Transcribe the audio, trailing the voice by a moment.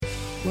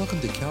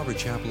Welcome to Calvary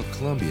Chapel of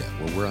Columbia,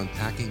 where we're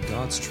unpacking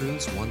God's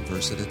truths one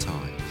verse at a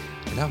time.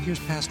 And now here's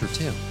Pastor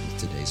Tim with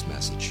today's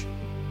message.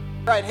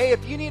 All right, hey,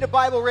 if you need a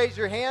Bible, raise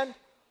your hand.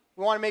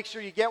 We want to make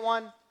sure you get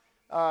one.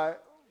 We're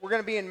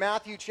going to be in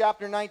Matthew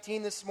chapter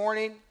 19 this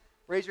morning.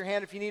 Raise your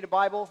hand if you need a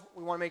Bible.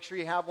 We want to make sure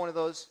you have one of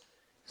those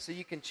so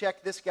you can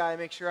check this guy and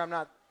make sure I'm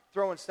not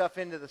throwing stuff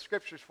into the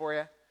scriptures for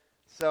you.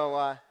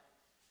 So,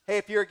 hey,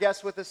 if you're a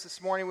guest with us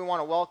this morning, we want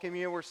to welcome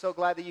you. We're so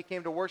glad that you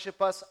came to worship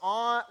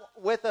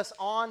with us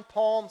on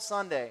Palm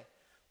Sunday.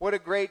 What a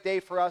great day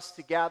for us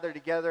to gather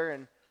together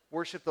and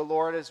worship the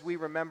Lord as we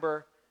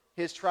remember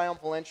his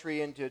triumphal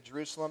entry into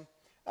Jerusalem.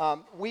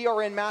 We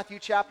are in Matthew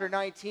chapter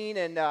 19,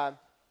 and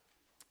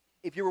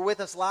if you were with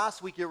us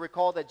last week, you'll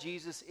recall that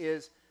Jesus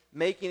is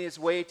making his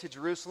way to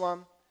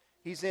Jerusalem.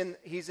 He's in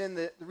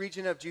the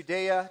region of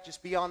Judea,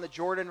 just beyond the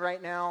Jordan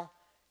right now.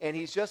 And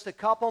he's just a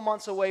couple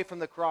months away from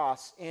the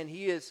cross. And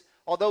he is,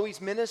 although he's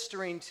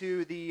ministering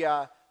to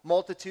the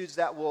multitudes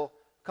that will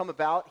come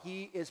about,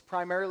 he is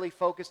primarily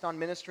focused on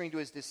ministering to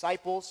his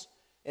disciples.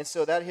 And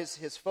so that is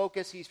his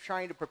focus. He's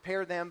trying to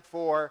prepare them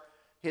for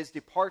his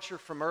departure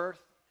from earth.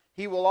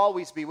 He will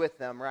always be with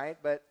them, right?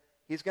 But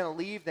he's going to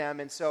leave them.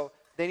 And so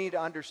they need to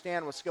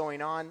understand what's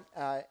going on.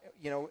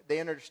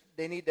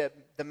 They need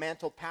the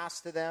mantle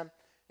passed to them.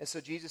 And so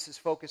Jesus is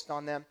focused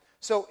on them.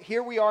 So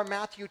here we are,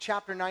 Matthew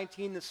chapter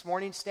 19 this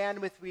morning. Stand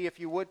with me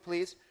if you would,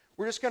 please.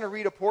 We're just going to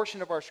read a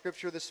portion of our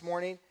scripture this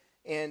morning,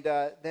 and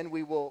then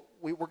we're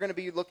going to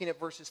be looking at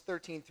verses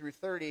 13 through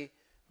 30,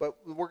 but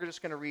we're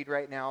just going to read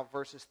right now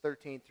verses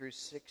 13 through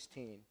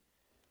 16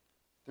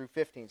 through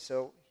 15.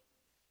 So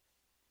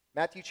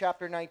Matthew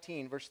chapter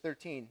 19, verse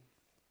 13.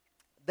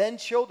 Then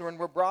children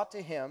were brought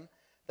to him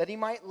that he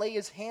might lay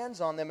his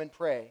hands on them and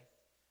pray.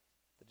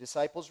 The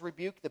disciples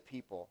rebuked the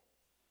people,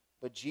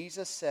 but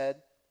Jesus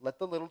said, "Let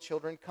the little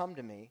children come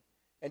to me,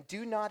 and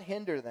do not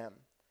hinder them,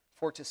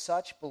 for to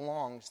such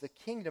belongs the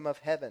kingdom of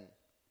heaven."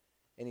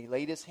 And he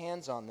laid his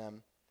hands on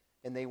them,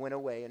 and they went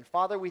away. And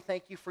Father, we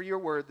thank you for your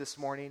word this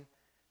morning.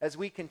 As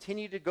we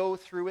continue to go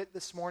through it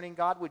this morning,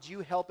 God, would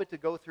you help it to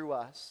go through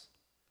us?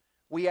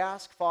 We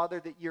ask, Father,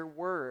 that your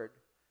word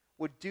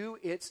would do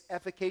its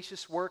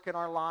efficacious work in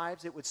our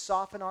lives. It would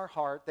soften our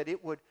heart, that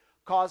it would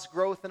cause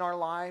growth in our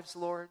lives,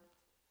 Lord.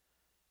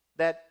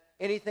 That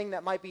anything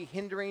that might be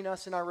hindering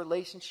us in our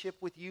relationship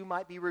with you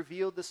might be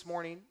revealed this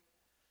morning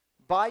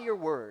by your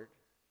word.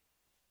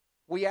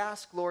 We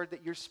ask, Lord,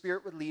 that your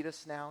Spirit would lead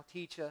us now,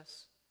 teach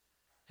us,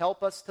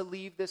 help us to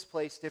leave this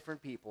place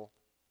different people.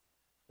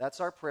 That's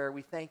our prayer.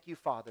 We thank you,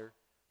 Father,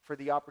 for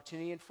the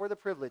opportunity and for the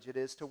privilege it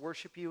is to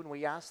worship you, and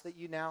we ask that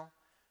you now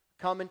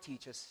come and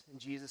teach us in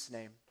Jesus'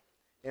 name.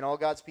 And all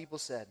God's people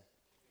said,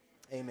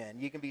 amen.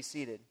 You can be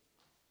seated.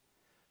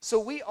 So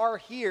we are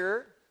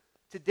here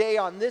today,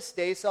 on this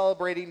day,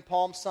 celebrating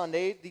Palm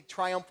Sunday, the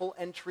triumphal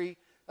entry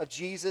of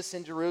Jesus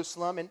in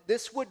Jerusalem. And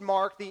this would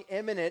mark the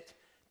imminent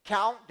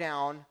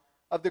countdown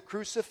of the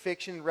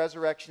crucifixion and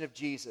resurrection of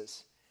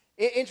Jesus.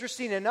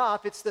 Interesting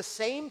enough, it's the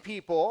same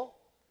people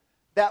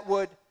that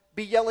would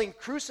be yelling,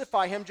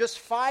 "Crucify him," just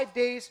 5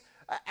 days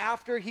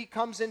after he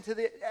comes into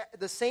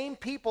the same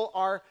people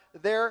are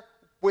there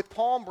with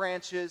palm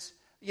branches,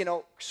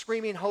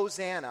 screaming,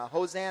 "Hosanna,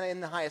 Hosanna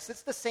in the highest."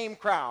 It's the same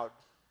crowd.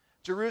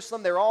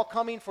 Jerusalem, they're all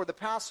coming for the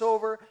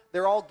Passover.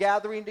 They're all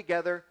gathering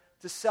together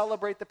to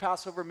celebrate the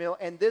Passover meal.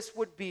 And this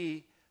would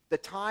be the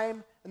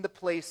time and the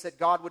place that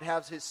God would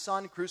have his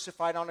son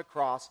crucified on a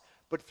cross.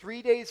 But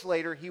 3 days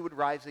later, he would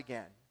rise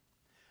again.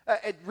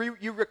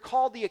 You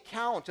recall the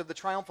account of the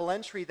triumphal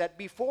entry that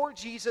before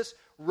Jesus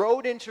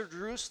rode into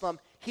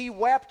Jerusalem, he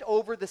wept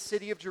over the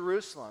city of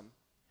Jerusalem.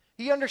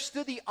 He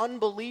understood the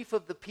unbelief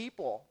of the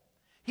people.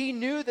 He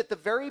knew that the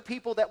very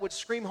people that would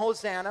scream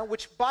Hosanna,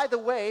 which, by the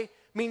way,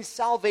 means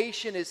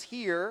salvation is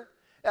here.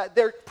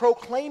 They're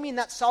proclaiming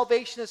that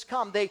salvation has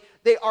come.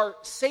 They are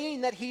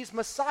saying that he's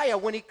Messiah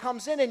when he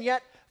comes in, and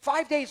yet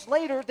 5 days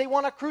later, they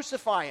want to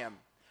crucify him.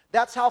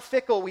 That's how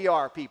fickle we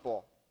are,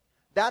 people.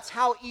 That's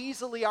how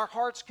easily our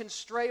hearts can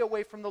stray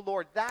away from the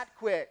Lord. That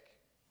quick.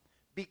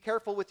 Be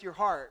careful with your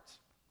heart.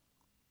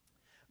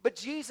 But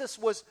Jesus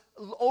was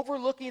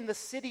overlooking the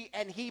city,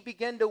 and he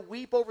began to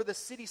weep over the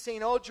city,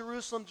 saying, "Oh,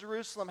 Jerusalem,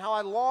 Jerusalem, how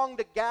I long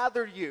to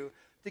gather you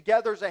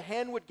together as a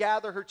hen would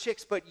gather her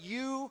chicks, but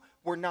you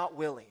were not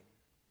willing."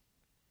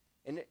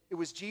 And it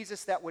was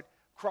Jesus that would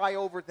cry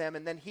over them,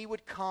 and then he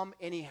would come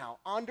anyhow,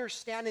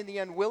 understanding the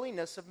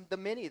unwillingness of the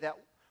many that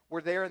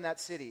were there in that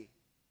city.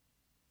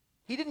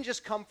 He didn't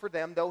just come for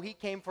them, though. He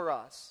came for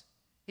us.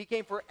 He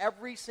came for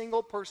every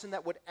single person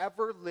that would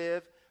ever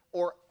live,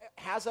 or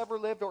has ever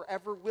lived, or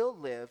ever will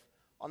live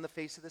on the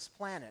face of this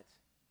planet.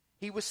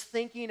 He was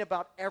thinking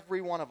about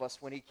every one of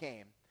us when he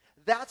came.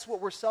 That's what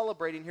we're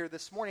celebrating here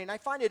this morning. I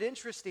find it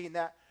interesting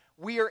that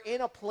we are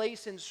in a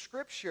place in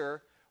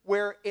Scripture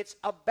where it's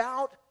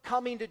about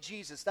coming to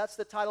Jesus. That's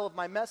the title of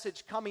my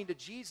message, Coming to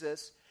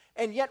Jesus.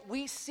 And yet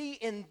we see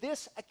in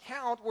this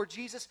account where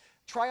Jesus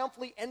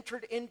triumphantly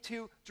entered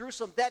into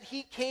Jerusalem that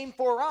he came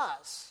for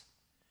us.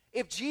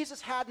 If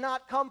Jesus had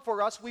not come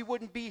for us, we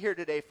wouldn't be here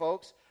today,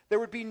 folks. There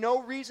would be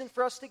no reason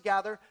for us to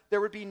gather. There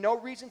would be no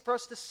reason for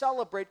us to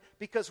celebrate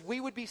because we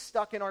would be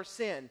stuck in our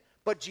sin.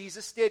 But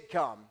Jesus did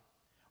come.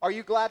 Are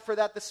you glad for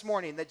that this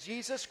morning, that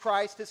Jesus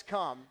Christ has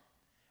come?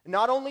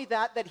 Not only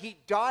that, that he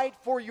died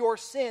for your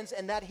sins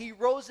and that he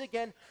rose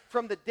again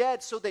from the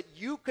dead so that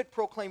you could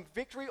proclaim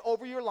victory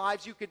over your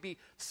lives. You could be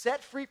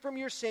set free from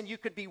your sin. You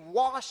could be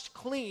washed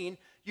clean.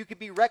 You could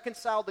be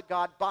reconciled to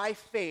God by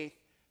faith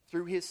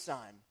through his Son.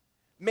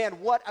 Man,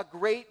 what a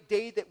great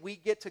day that we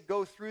get to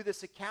go through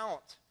this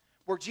account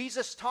where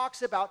Jesus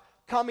talks about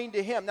coming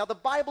to him. Now, the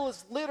Bible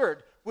is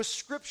littered with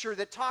scripture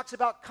that talks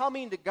about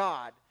coming to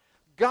God.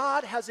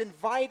 God has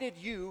invited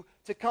you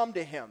to come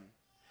to him.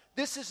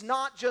 This is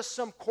not just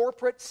some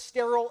corporate,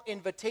 sterile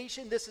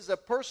invitation. This is a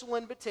personal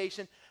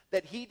invitation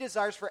that he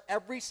desires for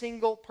every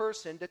single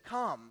person to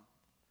come.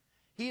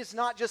 He is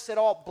not just at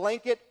all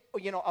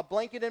a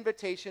blanket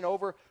invitation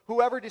over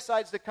whoever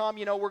decides to come.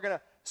 We're going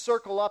to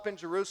circle up in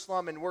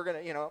Jerusalem and we're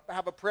going to,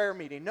 have a prayer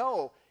meeting.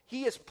 No,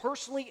 he is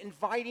personally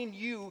inviting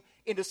you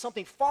into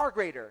something far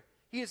greater.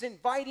 He is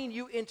inviting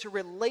you into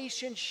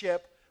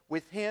relationship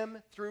with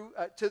him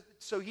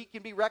so he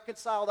can be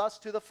reconciled us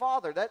to the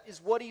Father. That is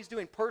what he's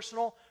doing,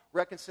 personal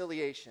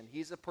reconciliation.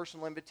 He's a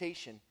personal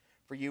invitation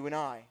for you and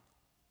I.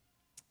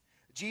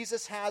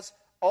 Jesus has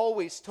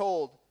always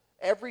told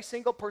every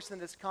single person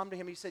that's come to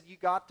him, he said, you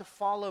got to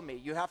follow me.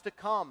 You have to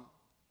come.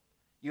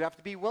 You have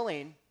to be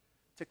willing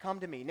to come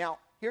to me. Now,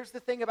 here's the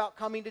thing about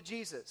coming to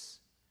Jesus.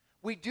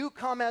 We do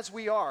come as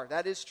we are.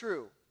 That is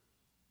true.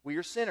 We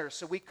are sinners,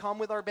 so we come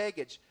with our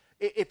baggage.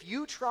 If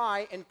you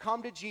try and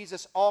come to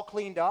Jesus all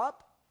cleaned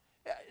up,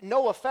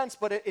 no offense,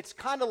 but it's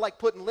kind of like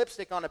putting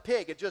lipstick on a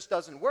pig. It just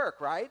doesn't work,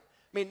 right?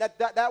 I mean,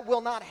 that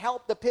will not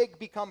help the pig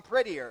become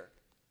prettier.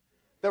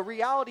 The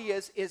reality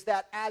is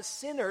that as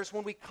sinners,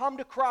 when we come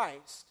to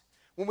Christ,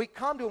 when we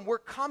come to him, we're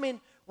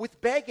coming with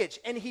baggage,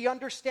 and he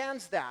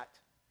understands that.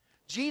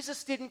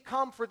 Jesus didn't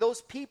come for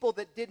those people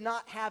that did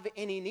not have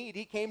any need.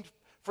 He came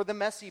for the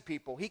messy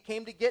people. He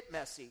came to get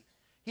messy.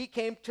 He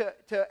came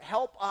to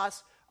help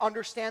us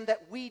understand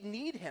that we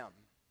need him.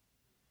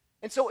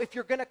 And so if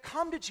you're going to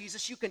come to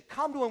Jesus, you can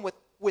come to him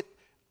with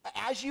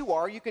as you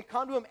are. You can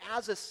come to him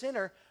as a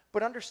sinner,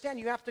 but understand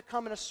you have to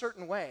come in a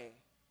certain way.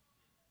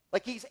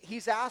 Like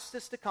he's asked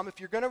us to come. If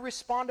you're going to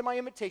respond to my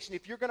invitation,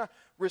 if you're going to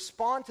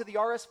respond to the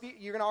RSVP,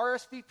 you're going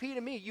to RSVP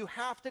to me, you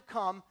have to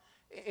come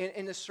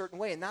in a certain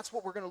way. And that's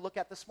what we're going to look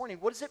at this morning.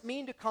 What does it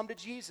mean to come to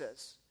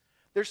Jesus?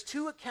 There's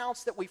two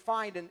accounts that we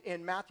find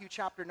in Matthew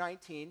chapter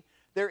 19.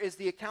 There is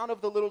the account of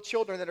the little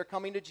children that are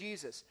coming to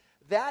Jesus.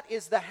 That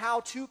is the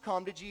how to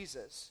come to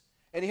Jesus.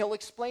 And he'll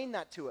explain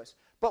that to us.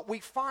 But we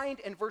find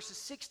in verses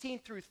 16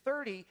 through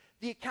 30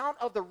 the account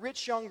of the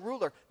rich young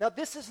ruler. Now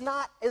this is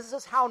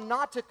how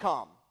not to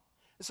come.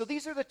 And so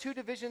these are the two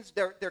divisions.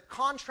 They're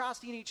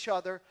contrasting each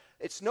other.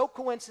 It's no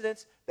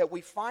coincidence that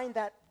we find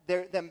that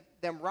them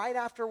right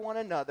after one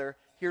another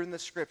here in the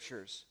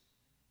scriptures.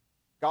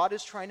 God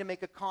is trying to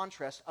make a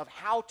contrast of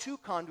how to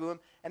come to him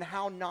and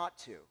how not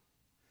to.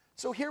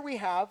 So here we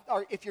have,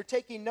 if you're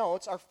taking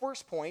notes, our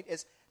first point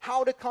is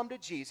how to come to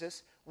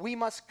Jesus. We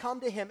must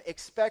come to him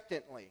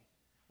expectantly.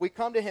 We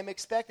come to him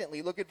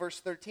expectantly. Look at verse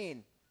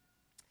 13.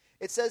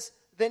 It says,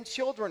 then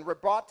children were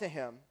brought to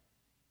him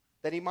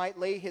that he might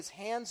lay his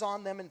hands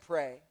on them and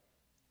pray.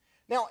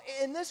 Now,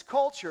 in this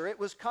culture, it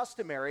was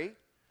customary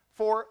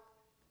for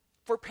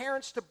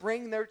parents to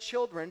bring their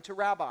children to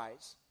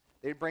rabbis.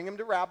 They'd bring them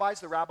to rabbis.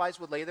 The rabbis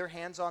would lay their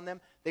hands on them.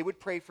 They would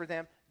pray for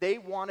them. They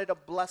wanted a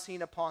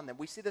blessing upon them.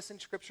 We see this in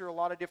Scripture a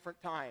lot of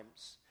different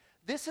times.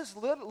 This is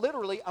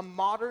literally a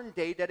modern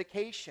day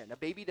dedication, a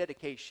baby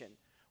dedication,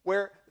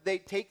 where they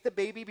take the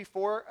baby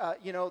before,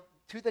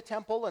 to the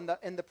temple,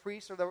 and the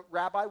priest or the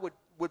rabbi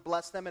would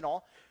bless them and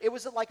all. It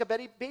was like a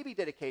baby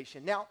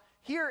dedication. Now,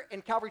 here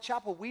in Calvary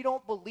Chapel, we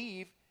don't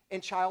believe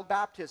in child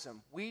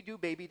baptism. We do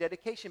baby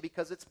dedication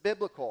because it's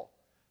biblical.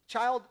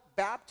 Child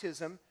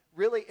baptism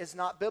really is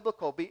not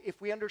biblical.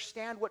 If we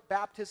understand what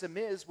baptism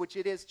is, which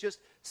it is just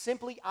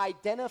simply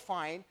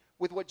identifying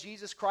with what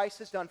Jesus Christ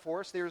has done for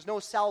us, there is no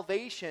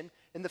salvation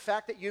in the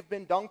fact that you've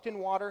been dunked in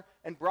water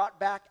and brought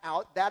back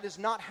out. That is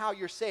not how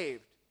you're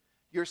saved.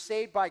 You're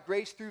saved by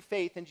grace through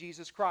faith in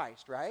Jesus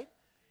Christ, right?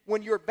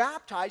 When you're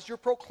baptized, you're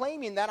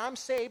proclaiming that I'm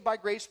saved by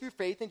grace through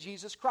faith in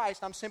Jesus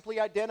Christ. I'm simply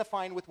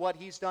identifying with what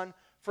he's done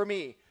for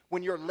me.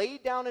 When you're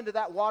laid down into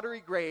that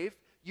watery grave,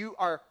 you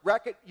are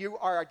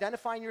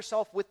identifying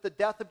yourself with the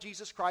death of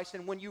Jesus Christ.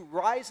 And when you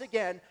rise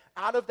again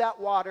out of that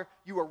water,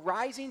 you are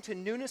rising to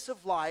newness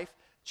of life,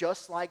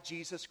 just like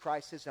Jesus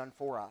Christ has done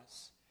for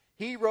us.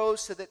 He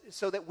rose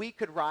so that we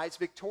could rise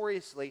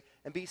victoriously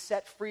and be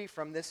set free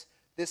from this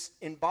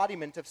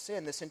embodiment of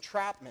sin, this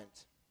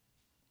entrapment.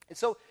 And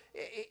so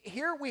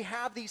here we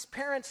have these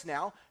parents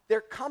now.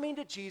 They're coming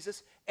to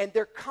Jesus, and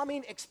they're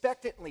coming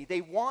expectantly. They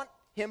want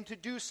him to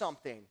do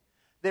something.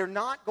 They're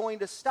not going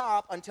to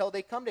stop until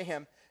they come to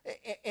him.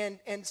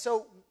 And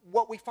so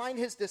what we find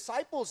his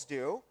disciples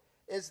do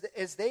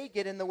is they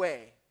get in the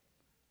way.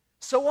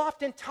 So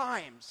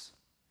oftentimes,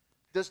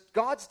 does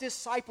God's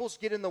disciples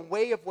get in the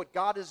way of what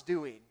God is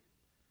doing?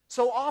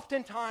 So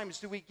oftentimes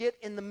do we get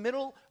in the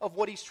middle of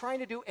what he's trying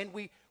to do and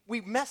we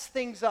mess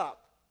things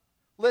up.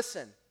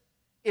 Listen,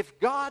 if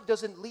God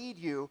doesn't lead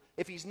you,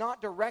 if he's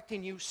not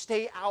directing you,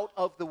 stay out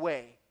of the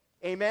way.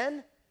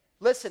 Amen?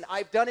 Listen,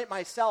 I've done it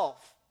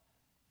myself.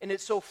 And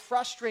it's so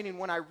frustrating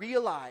when I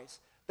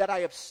realize that I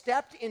have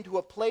stepped into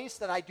a place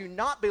that I do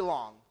not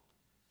belong.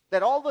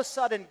 That all of a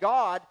sudden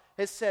God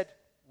has said,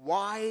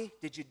 why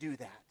did you do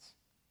that?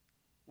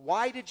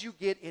 Why did you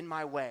get in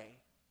my way?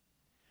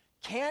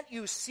 Can't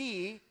you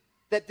see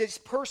that this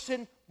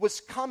person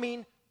was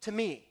coming to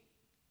me?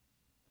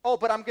 Oh,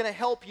 but I'm going to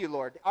help you,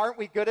 Lord. Aren't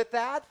we good at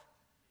that?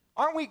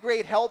 Aren't we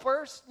great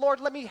helpers? Lord,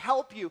 let me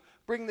help you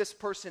bring this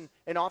person.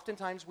 And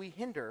oftentimes we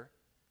hinder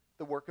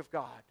the work of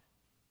God.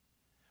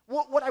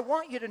 What I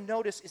want you to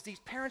notice is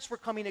these parents were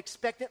coming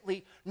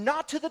expectantly,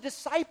 not to the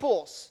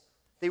disciples.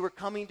 They were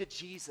coming to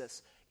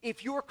Jesus.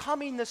 If you're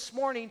coming this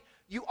morning,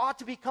 you ought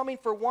to be coming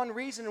for one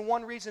reason and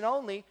one reason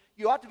only.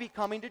 You ought to be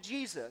coming to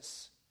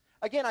Jesus.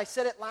 Again, I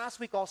said it last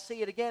week, I'll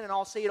say it again, and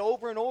I'll say it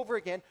over and over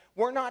again.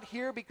 We're not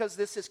here because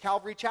this is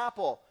Calvary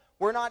Chapel.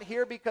 We're not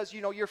here because,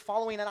 you're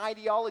following an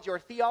ideology or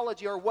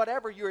theology or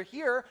whatever. You're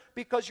here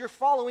because you're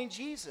following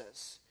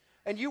Jesus.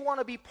 And you want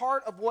to be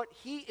part of what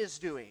he is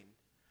doing.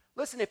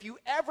 Listen, if you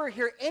ever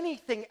hear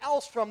anything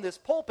else from this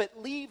pulpit,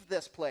 leave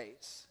this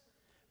place.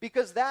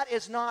 Because that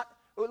is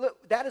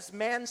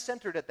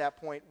man-centered at that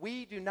point.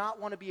 We do not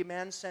want to be a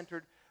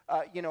man-centered,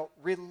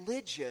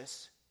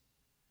 religious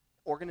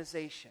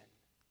organization.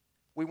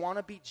 We want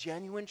to be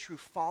genuine, true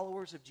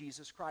followers of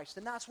Jesus Christ.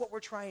 And that's what we're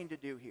trying to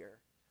do here.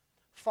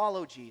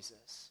 Follow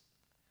Jesus.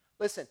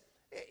 Listen,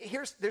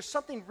 there's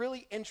something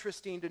really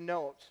interesting to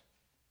note.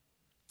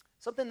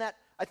 Something that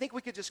I think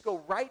we could just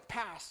go right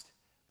past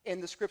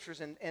in the scriptures,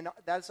 and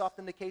that is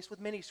often the case with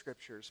many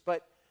scriptures.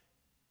 But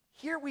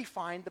here we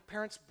find the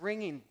parents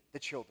bringing the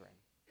children.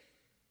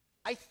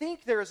 I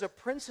think there is a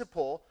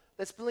principle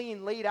that's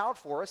being laid out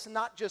for us, and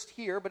not just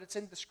here, but it's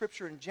in the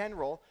scripture in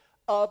general,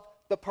 of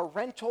the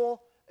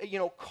parental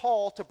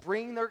call to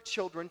bring their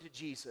children to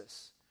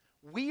Jesus.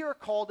 We are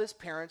called as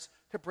parents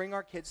to bring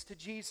our kids to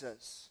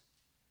Jesus.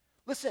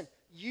 Listen,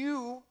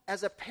 you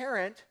as a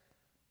parent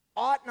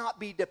ought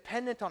not be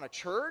dependent on a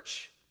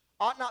church,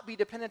 ought not be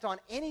dependent on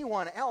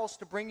anyone else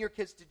to bring your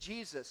kids to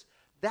Jesus.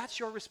 That's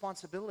your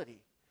responsibility.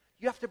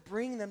 You have to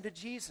bring them to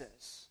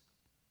Jesus.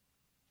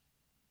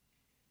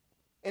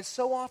 And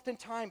so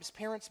oftentimes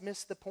parents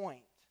miss the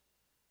point.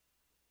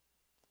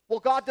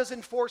 Well, God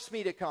doesn't force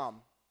me to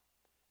come.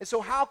 And so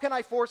how can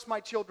I force my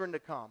children to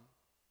come?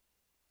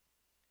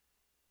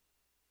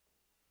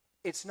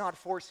 It's not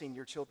forcing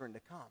your children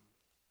to come.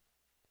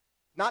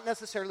 Not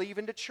necessarily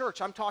even to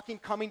church. I'm talking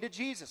coming to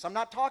Jesus. I'm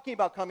not talking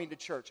about coming to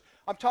church.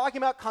 I'm talking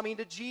about coming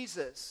to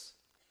Jesus.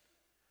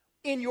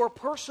 In your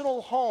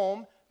personal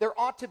home, there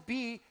ought to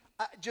be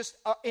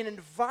an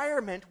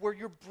environment where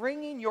you're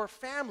bringing your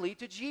family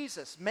to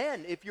Jesus.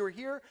 Men, if you're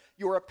here,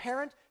 you're a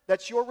parent,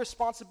 that's your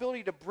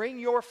responsibility to bring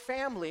your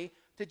family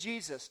to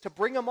Jesus, to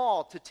bring them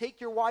all, to take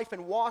your wife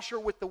and wash her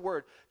with the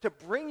word, to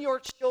bring your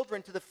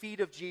children to the feet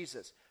of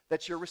Jesus.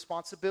 That's your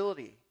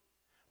responsibility.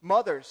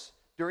 Mothers,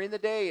 during the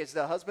day, as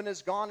the husband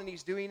is gone and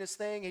he's doing his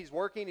thing, he's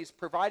working, he's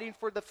providing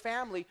for the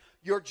family,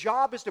 your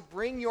job is to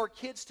bring your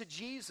kids to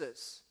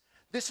Jesus.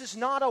 This is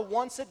not a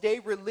once-a-day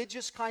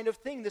religious kind of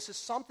thing. This is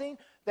something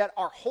that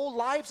our whole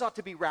lives ought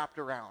to be wrapped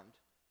around.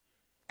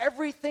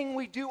 Everything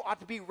we do ought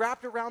to be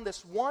wrapped around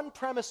this one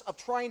premise of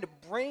trying to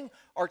bring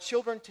our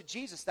children to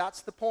Jesus.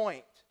 That's the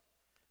point,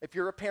 if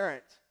you're a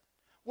parent.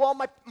 Well,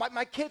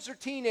 my kids are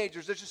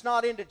teenagers. They're just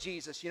not into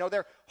Jesus.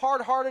 They're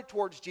hard-hearted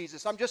towards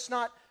Jesus. I'm just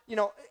not,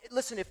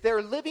 listen, if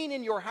they're living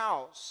in your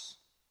house,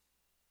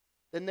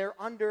 then they're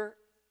under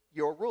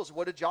your rules.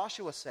 What did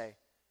Joshua say?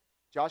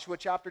 Joshua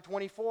chapter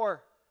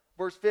 24,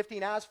 verse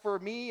 15, as for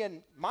me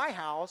and my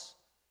house,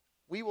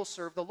 we will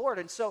serve the Lord.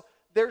 And so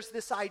there's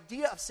this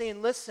idea of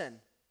saying, listen,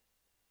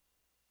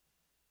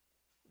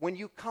 when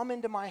you come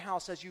into my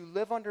house, as you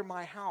live under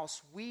my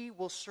house, we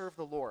will serve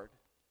the Lord.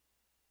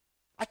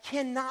 I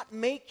cannot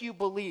make you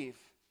believe,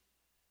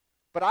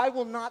 but I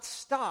will not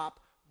stop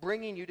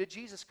bringing you to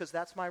Jesus because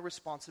that's my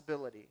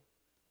responsibility.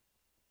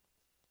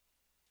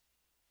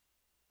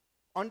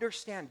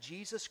 Understand,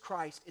 Jesus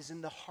Christ is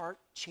in the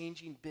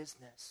heart-changing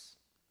business.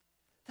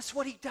 That's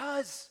what he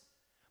does.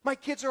 My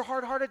kids are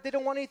hard-hearted. They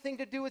don't want anything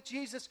to do with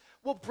Jesus.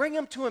 Well, bring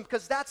them to him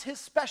because that's his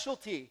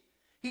specialty.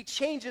 He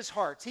changes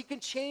hearts. He can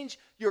change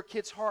your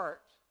kid's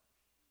heart.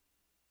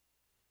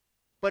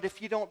 But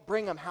if you don't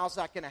bring them, how's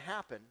that going to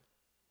happen?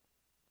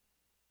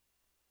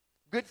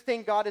 Good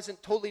thing God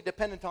isn't totally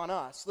dependent on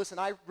us. Listen,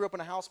 I grew up in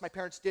a house my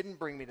parents didn't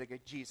bring me to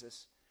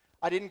Jesus.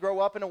 I didn't grow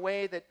up in a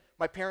way that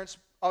my parents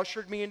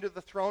ushered me into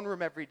the throne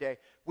room every day.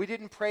 We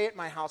didn't pray at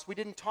my house. We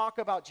didn't talk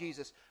about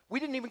Jesus. We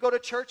didn't even go to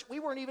church. We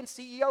weren't even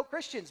CEO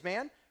Christians,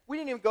 man. We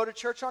didn't even go to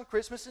church on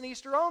Christmas and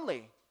Easter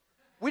only.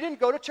 We didn't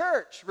go to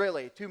church,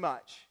 really, too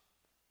much.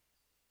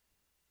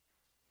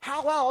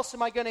 How else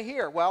am I going to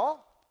hear?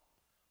 Well,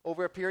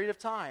 over a period of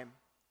time,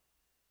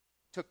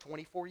 it took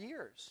 24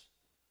 years.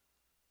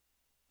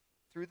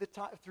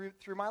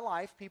 Through my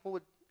life, people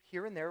would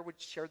here and there would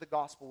share the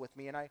gospel with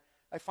me, and I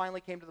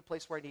finally came to the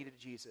place where I needed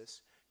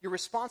Jesus. Your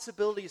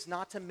responsibility is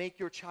not to make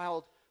your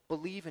child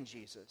believe in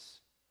Jesus.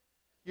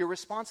 Your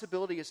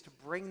responsibility is to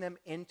bring them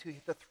into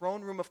the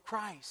throne room of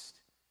Christ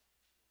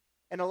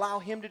and allow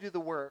him to do the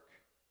work.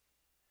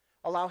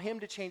 Allow him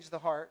to change the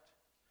heart.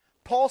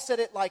 Paul said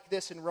it like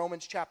this in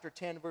Romans chapter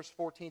 10, verse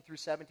 14 through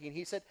 17.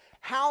 He said,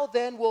 "How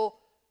then will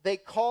they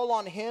call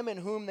on him in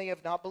whom they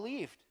have not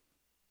believed?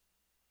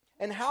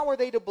 And how are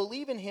they to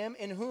believe in him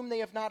in whom they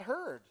have not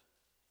heard?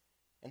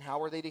 And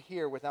how are they to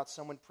hear without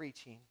someone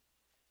preaching?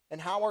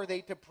 And how are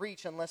they to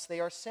preach unless they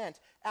are sent?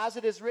 As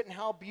it is written,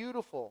 how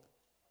beautiful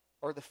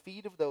are the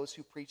feet of those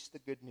who preach the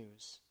good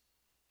news.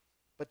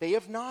 But they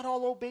have not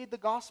all obeyed the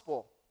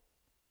gospel.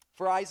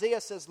 For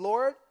Isaiah says,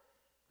 Lord,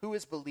 who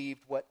has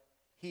believed what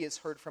he has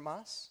heard from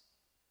us?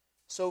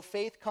 So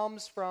faith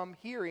comes from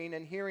hearing,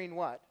 and hearing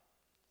what?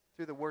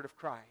 Through the word of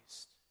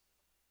Christ.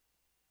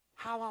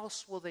 How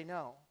else will they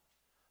know?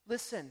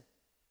 Listen,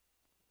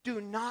 do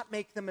not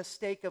make the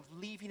mistake of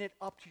leaving it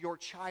up to your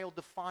child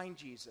to find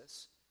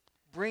Jesus.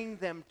 Bring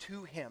them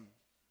to him.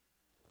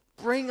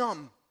 Bring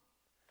them.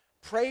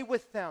 Pray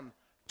with them.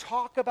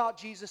 Talk about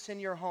Jesus in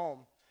your home.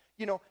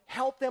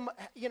 Help them.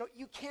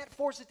 You can't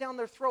force it down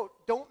their throat.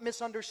 Don't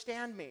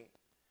misunderstand me.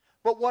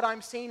 But what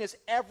I'm saying is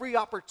every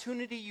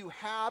opportunity you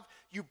have,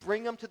 you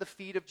bring them to the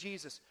feet of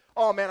Jesus.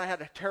 Oh man, I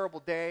had a terrible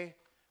day.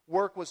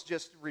 Work was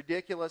just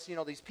ridiculous.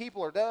 These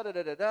people are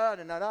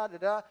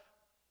da-da-da-da-da.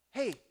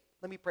 Hey,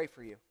 let me pray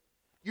for you.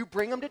 You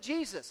bring them to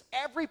Jesus.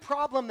 Every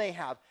problem they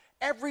have,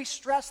 every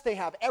stress they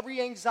have,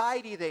 every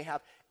anxiety they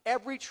have,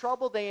 every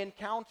trouble they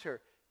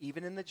encounter,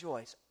 even in the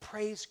joys.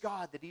 Praise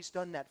God that he's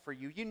done that for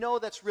you. You know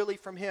that's really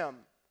from him.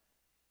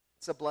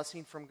 It's a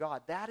blessing from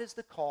God. That is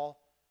the call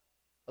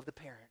of the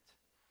parent,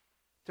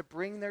 to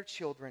bring their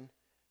children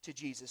to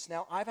Jesus.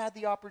 Now, I've had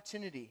the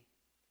opportunity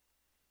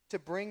to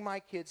bring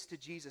my kids to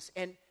Jesus.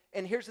 And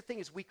here's the thing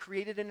is we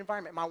created an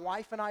environment. My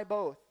wife and I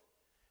both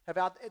have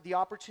had the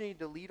opportunity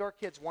to lead our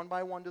kids one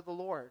by one to the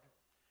Lord.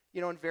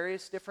 In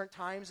various different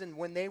times. And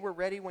when they were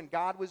ready, when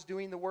God was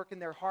doing the work in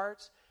their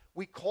hearts,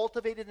 we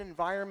cultivated an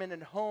environment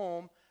and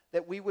home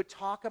that we would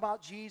talk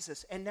about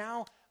Jesus. And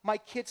now my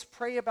kids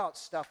pray about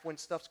stuff when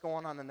stuff's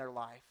going on in their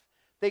life.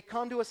 They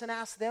come to us and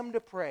ask them to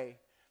pray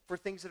for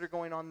things that are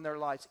going on in their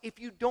lives. If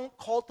you don't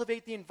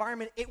cultivate the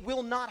environment, it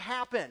will not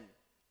happen.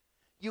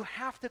 You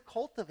have to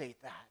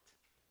cultivate that.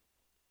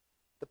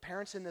 The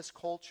parents in this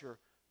culture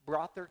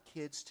brought their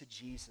kids to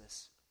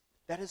Jesus.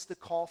 That is the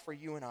call for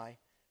you and I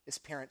as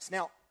parents.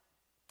 Now,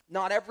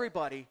 not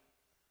everybody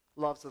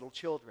loves little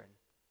children.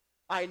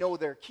 I know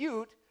they're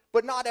cute,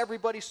 but not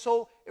everybody's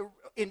so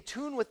in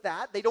tune with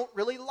that. They don't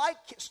really like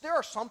kids. There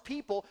are some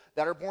people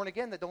that are born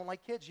again that don't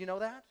like kids. You know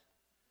that?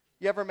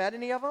 You ever met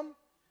any of them?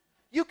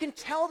 You can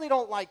tell they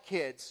don't like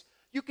kids.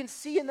 You can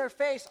see in their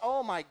face,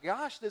 oh my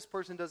gosh, this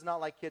person does not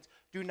like kids.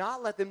 Do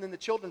not let them in the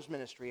children's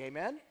ministry,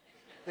 amen?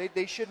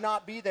 They should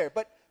not be there.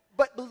 But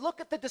look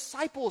at the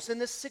disciples in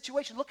this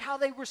situation. Look how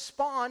they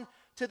respond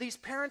to these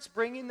parents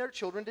bringing their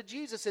children to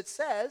Jesus. It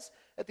says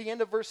at the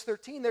end of verse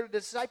 13, their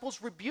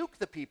disciples rebuke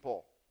the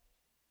people.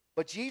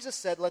 But Jesus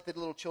said, let the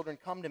little children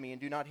come to me and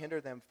do not hinder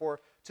them,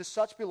 for to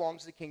such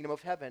belongs the kingdom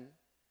of heaven.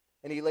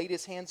 And he laid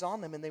his hands on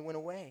them and they went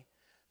away.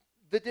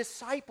 The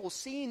disciples,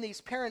 seeing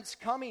these parents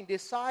coming,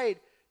 decide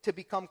to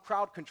become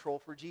crowd control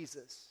for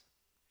Jesus.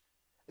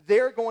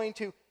 They're going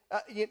to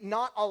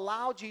not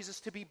allow Jesus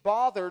to be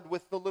bothered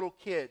with the little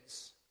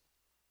kids.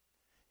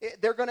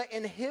 They're going to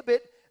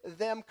inhibit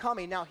them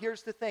coming. Now,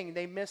 here's the thing.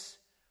 They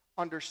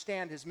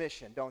misunderstand his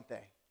mission, don't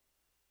they?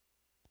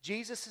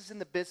 Jesus is in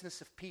the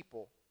business of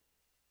people.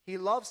 He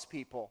loves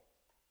people.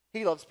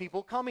 He loves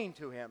people coming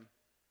to him.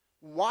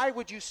 Why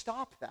would you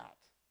stop that?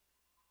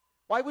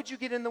 Why would you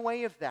get in the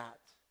way of that?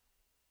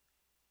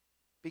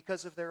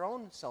 Because of their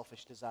own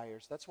selfish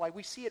desires. That's why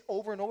we see it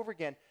over and over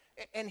again.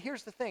 And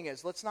here's the thing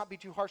is, let's not be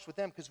too harsh with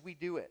them because we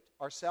do it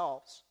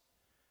ourselves.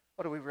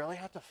 But do we really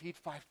have to feed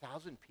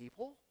 5,000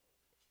 people?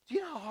 Do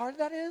you know how hard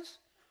that is?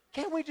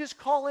 Can't we just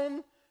call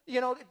in,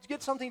 to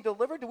get something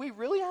delivered? Do we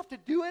really have to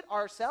do it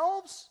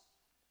ourselves?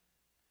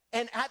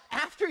 And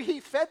after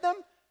he fed them,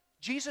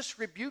 Jesus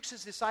rebukes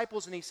his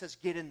disciples and he says,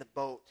 get in the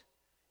boat.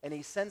 And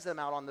he sends them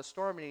out on the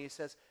storm and he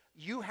says,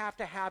 you have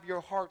to have your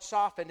heart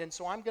softened, and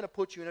so I'm going to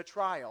put you in a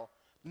trial.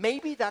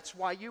 Maybe that's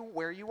why you're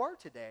where you are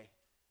today.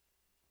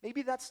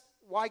 Maybe that's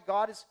why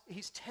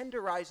he's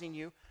tenderizing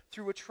you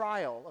through a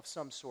trial of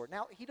some sort.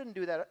 Now, he didn't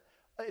do that.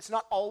 It's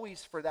not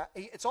always for that.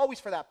 It's always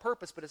for that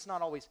purpose, but it's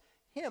not always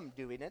him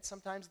doing it.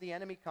 Sometimes the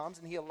enemy comes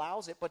and he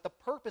allows it, but the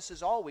purpose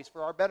is always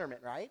for our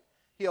betterment, right?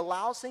 He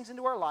allows things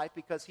into our life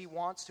because he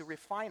wants to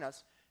refine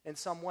us in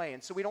some way.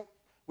 And so we don't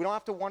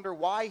have to wonder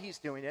why he's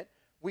doing it.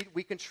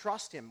 We can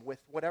trust him with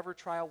whatever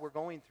trial we're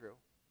going through.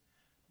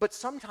 But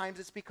sometimes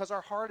it's because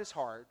our heart is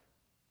hard.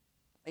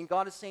 And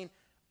God is saying,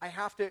 I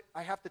have to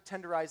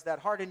tenderize that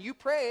heart. And you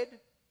prayed,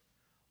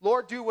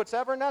 Lord, do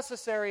whatever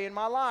necessary in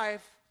my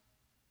life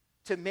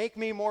to make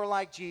me more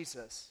like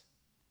Jesus.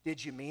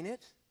 Did you mean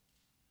it?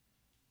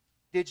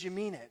 Did you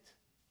mean it?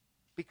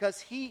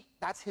 Because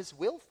that's his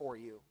will for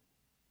you.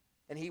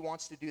 and he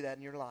wants to do that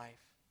in your life.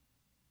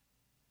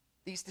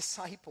 These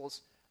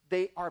disciples,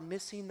 they are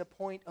missing the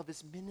point of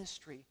his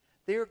ministry.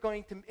 They are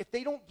going to, if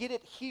they don't get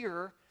it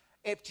here,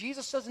 if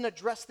Jesus doesn't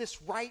address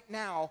this right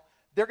now,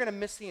 they're going to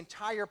miss the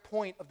entire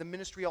point of the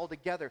ministry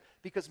altogether,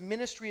 because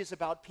ministry is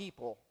about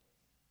people.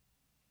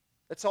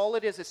 That's all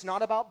it is. It's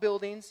not about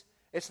buildings.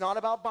 It's not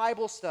about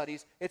Bible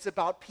studies. It's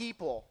about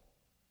people.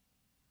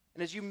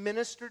 And as you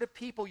minister to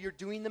people, you're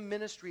doing the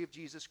ministry of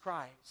Jesus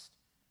Christ.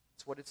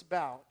 That's what it's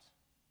about.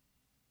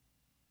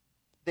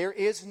 There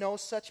is no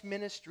such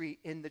ministry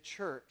in the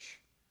church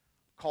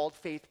called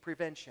faith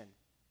prevention.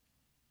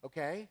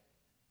 Okay?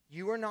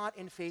 You are not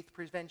in faith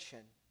prevention.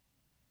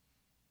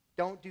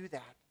 Don't do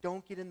that.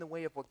 Don't get in the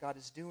way of what God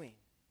is doing.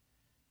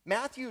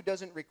 Matthew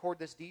doesn't record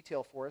this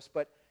detail for us,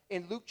 but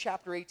in Luke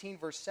chapter 18,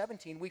 verse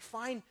 17, we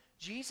find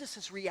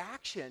Jesus'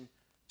 reaction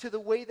to the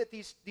way that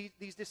these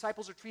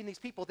disciples are treating these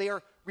people. They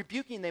are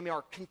rebuking them. They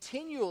are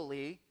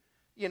continually,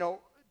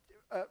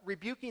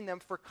 rebuking them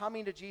for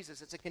coming to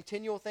Jesus. It's a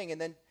continual thing.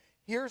 And then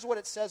here's what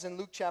it says in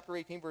Luke chapter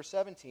 18, verse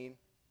 17.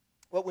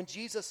 Well, when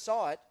Jesus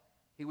saw it,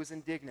 he was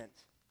indignant.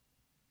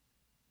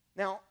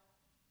 Now,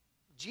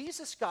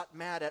 Jesus got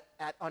mad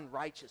at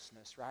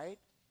unrighteousness, right?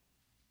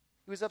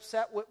 He was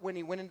upset when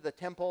he went into the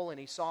temple and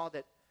he saw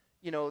that,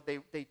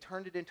 they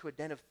turned it into a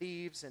den of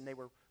thieves, and they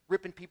were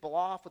ripping people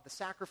off with the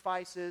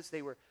sacrifices.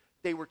 When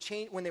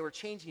they were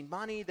changing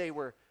money, they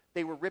were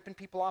ripping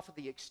people off at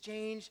the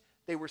exchange.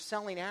 They were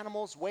selling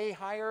animals way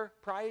higher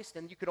priced,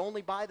 and you could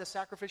only buy the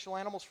sacrificial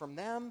animals from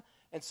them.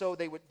 And so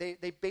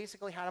they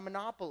basically had a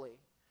monopoly.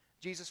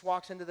 Jesus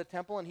walks into the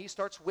temple and he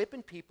starts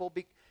whipping people.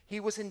 He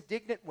was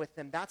indignant with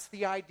them. That's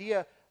the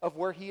idea of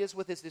where he is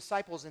with his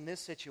disciples in this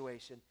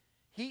situation.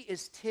 He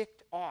is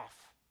ticked off.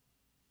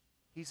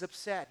 He's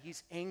upset.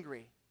 He's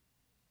angry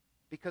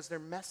because they're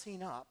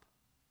messing up,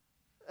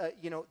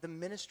 the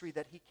ministry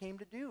that he came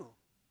to do,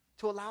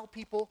 to allow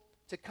people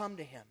to come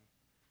to him.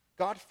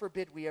 God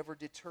forbid we ever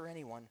deter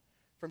anyone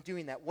from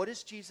doing that. What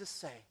does Jesus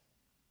say?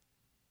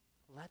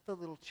 Let the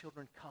little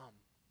children come.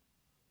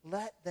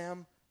 Let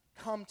them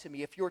come to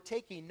me. If you're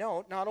taking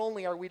note, not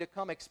only are we to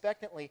come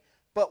expectantly,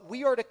 but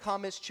we are to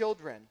come as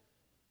children.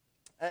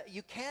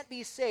 You can't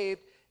be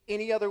saved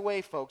any other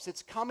way, folks.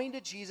 It's coming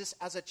to Jesus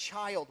as a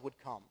child would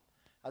come.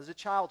 How does a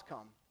child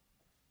come?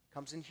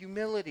 Comes in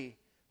humility,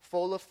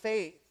 full of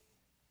faith.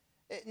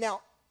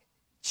 Now,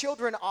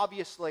 children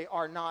obviously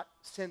are not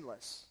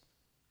sinless.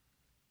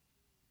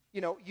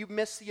 You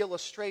miss the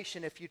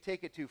illustration if you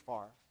take it too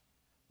far.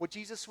 What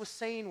Jesus was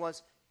saying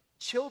was,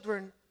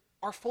 children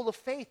are full of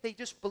faith. They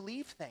just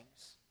believe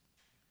things.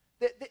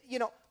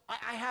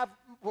 I have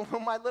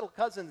my little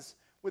cousins,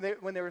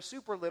 when they were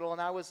super little and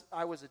I was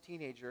a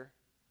teenager,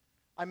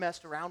 I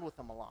messed around with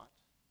them a lot.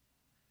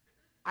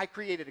 I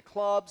created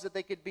clubs that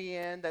they could be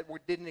in that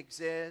didn't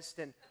exist,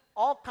 and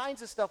all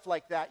kinds of stuff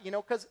like that,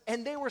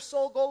 and they were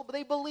so gullible,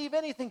 they believe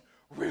anything.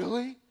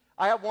 Really?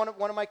 I have one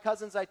of my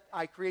cousins,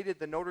 I created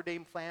the Notre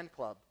Dame fan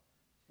club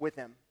with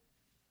him.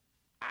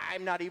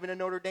 I'm not even a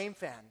Notre Dame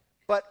fan,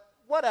 but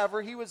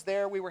whatever, he was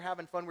there, we were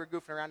having fun, we were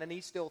goofing around, and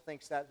he still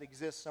thinks that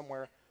exists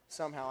somewhere,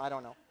 somehow, I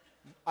don't know.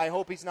 I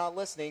hope he's not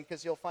listening,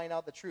 because he'll find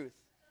out the truth.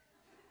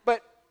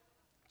 But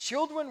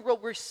children will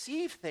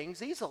receive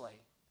things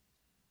easily.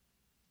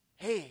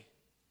 Hey,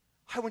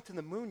 I went to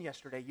the moon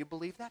yesterday. You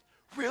believe that?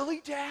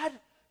 Really, Dad?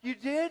 You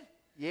did?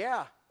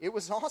 Yeah, it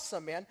was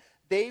awesome, man.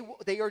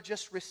 They are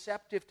just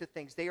receptive to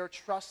things. They are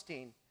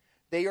trusting.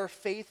 They are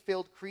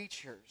faith-filled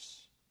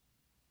creatures.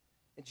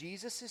 And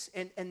Jesus is,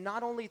 and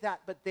not only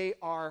that, but they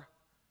are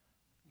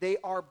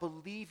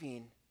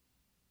believing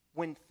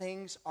when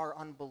things are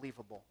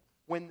unbelievable.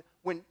 When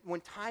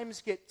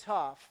times get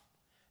tough,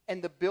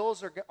 and the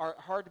bills are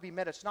hard to be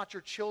met, it's not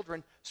your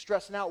children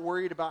stressing out,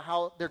 worried about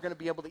how they're going to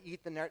be able to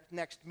eat the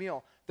next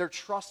meal. They're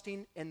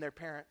trusting in their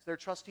parents. They're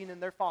trusting in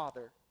their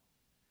father.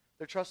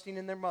 They're trusting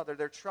in their mother.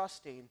 They're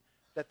trusting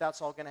that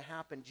that's all going to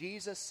happen.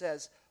 Jesus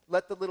says,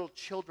 let the little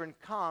children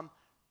come,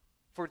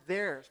 for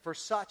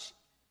such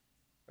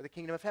are the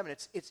kingdom of heaven.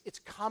 It's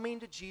coming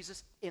to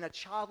Jesus in a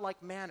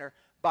childlike manner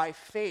by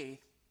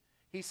faith.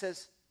 He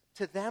says,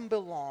 to them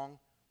belong,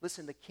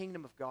 listen, the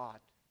kingdom of God.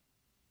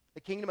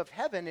 The kingdom of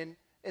heaven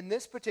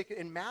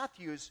in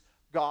Matthew's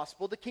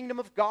gospel, the kingdom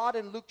of God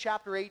in Luke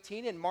chapter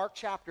 18 and Mark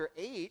chapter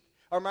 8,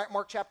 or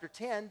Mark chapter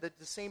 10,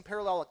 the same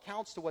parallel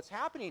accounts to what's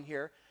happening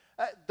here,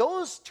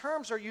 those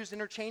terms are used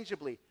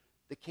interchangeably.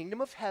 The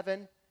kingdom of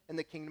heaven and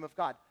the kingdom of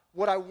God.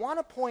 What I want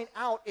to point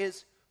out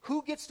is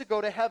who gets to go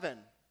to heaven.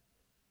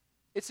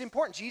 It's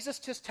important. Jesus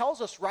just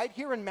tells us right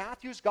here in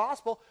Matthew's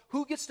gospel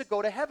who gets to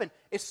go to heaven.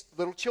 It's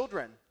little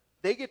children.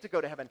 They get to go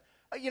to heaven.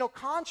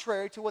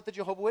 Contrary to what the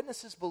Jehovah's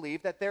Witnesses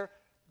believe, that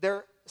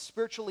they're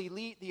spiritual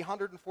elite, the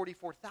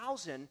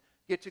 144,000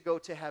 get to go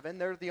to heaven.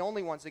 They're the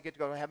only ones that get to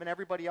go to heaven.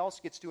 Everybody else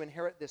gets to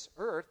inherit this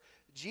earth.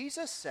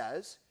 Jesus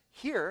says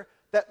here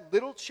that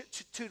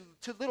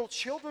to little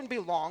children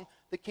belong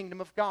the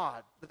kingdom of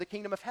God, the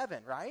kingdom of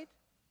heaven, right?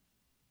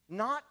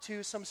 Not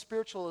to some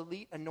spiritual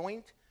elite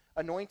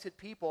anointed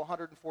people,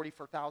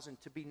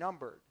 144,000 to be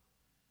numbered.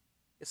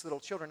 It's little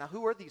children. Now,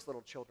 who are these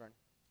little children?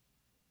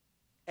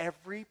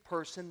 Every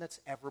person that's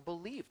ever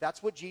believed.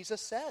 That's what Jesus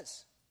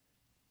says.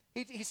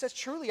 He says,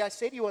 truly, I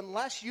say to you,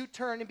 unless you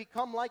turn and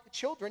become like the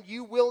children,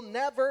 you will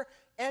never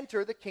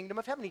enter the kingdom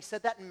of heaven. He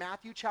said that in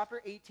Matthew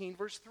chapter 18,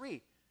 verse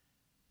 3.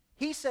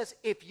 He says,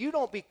 if you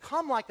don't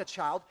become like a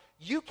child,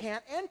 you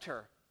can't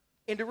enter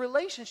into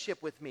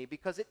relationship with me,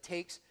 because it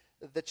takes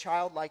the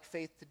childlike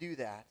faith to do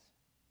that.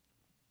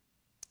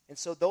 And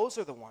so those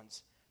are the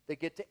ones that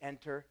get to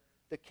enter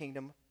the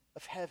kingdom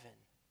of heaven.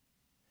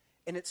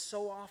 And it's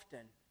so often,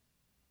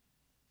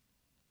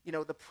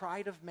 the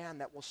pride of man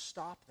that will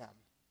stop them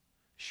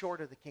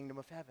short of the kingdom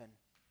of heaven.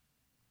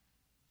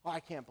 Well, I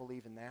can't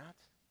believe in that.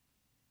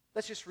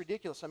 That's just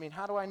ridiculous. I mean,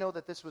 how do I know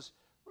that this was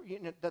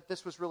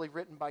really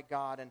written by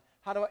God? And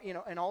how do I,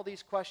 and all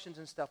these questions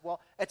and stuff. Well,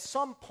 at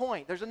some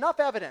point, there's enough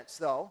evidence,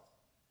 though,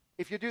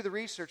 if you do the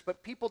research,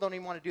 but people don't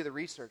even want to do the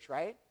research,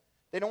 right?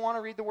 They don't want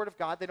to read the Word of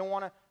God. They don't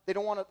want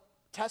to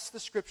test the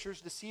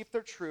Scriptures to see if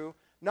they're true.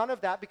 None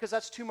of that, because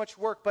that's too much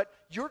work. But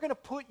you're going to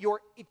put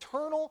your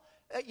eternal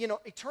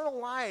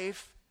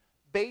life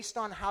based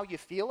on how you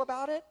feel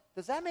about it?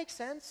 Does that make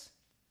sense?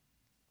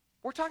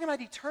 We're talking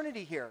about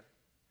eternity here.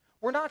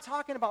 We're not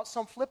talking about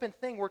some flippant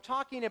thing. We're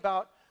talking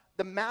about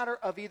the matter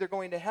of either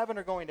going to heaven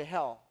or going to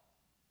hell.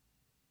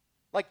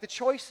 Like, the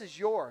choice is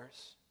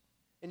yours,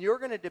 and you're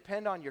going to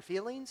depend on your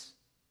feelings?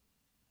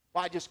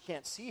 Well, I just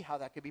can't see how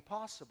that could be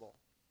possible.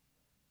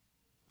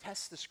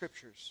 Test the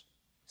Scriptures.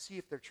 See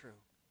if they're true.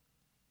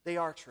 They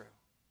are true.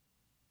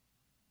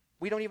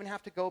 We don't even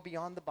have to go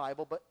beyond the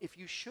Bible, but if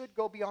you should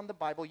go beyond the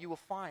Bible, you will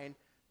find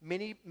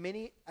many,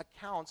 many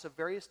accounts of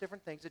various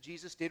different things that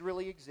Jesus did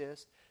really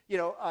exist.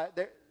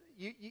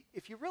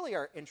 If you really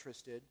are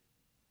interested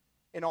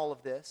in all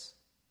of this,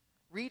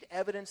 read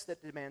Evidence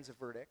That Demands a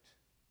Verdict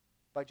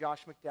by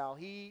Josh McDowell.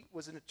 He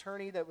was an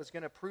attorney that was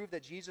going to prove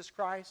that Jesus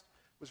Christ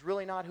was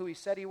really not who he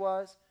said he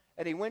was,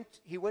 and he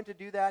went to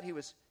do that.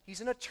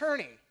 He's an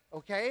attorney,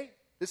 okay?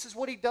 This is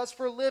what he does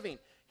for a living.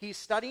 He's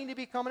studying to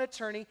become an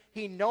attorney.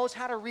 He knows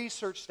how to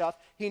research stuff.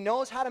 He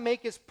knows how to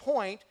make his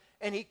point,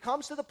 and he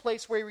comes to the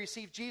place where he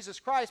received Jesus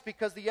Christ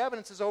because the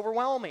evidence is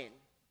overwhelming.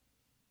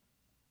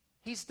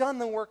 He's done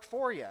the work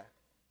for you.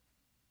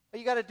 All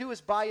you got to do is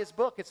buy his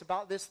book. It's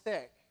about this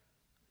thick.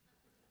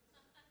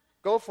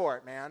 Go for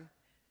it, man.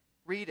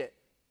 Read it.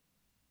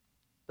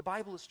 The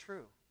Bible is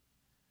true.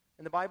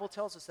 And the Bible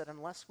tells us that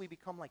unless we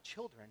become like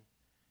children,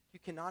 you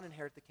cannot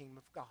inherit the kingdom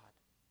of God.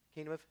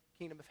 Kingdom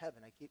of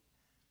heaven.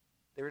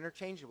 They're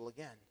interchangeable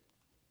again.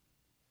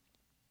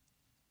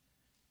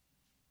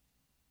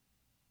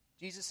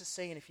 Jesus is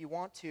saying, if you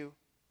want to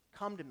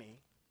come to me,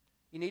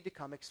 you need to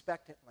come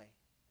expectantly.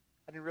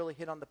 I didn't really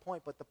hit on the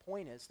point, but the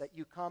point is that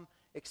you come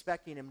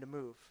expecting him to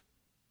move.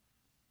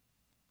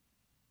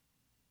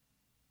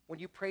 When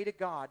you pray to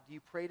God, do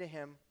you pray to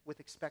him with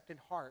expectant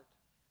heart?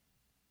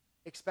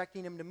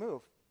 Expecting him to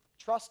move.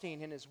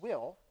 Trusting in his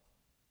will,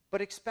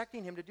 but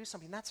expecting him to do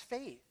something. That's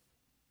faith.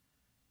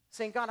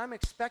 Saying, God, I'm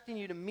expecting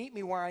you to meet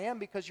me where I am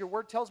because your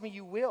word tells me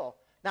you will.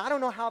 Now, I don't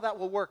know how that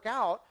will work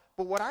out,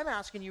 but what I'm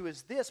asking you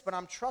is this, but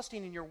I'm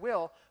trusting in your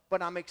will,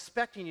 but I'm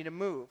expecting you to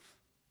move.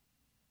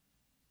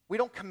 We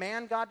don't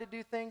command God to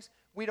do things.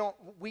 We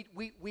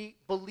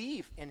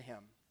believe in him.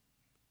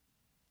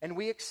 And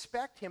we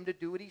expect him to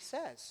do what he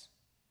says.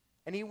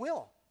 And he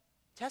will.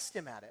 Test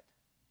him at it.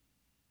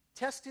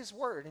 Test his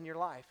word in your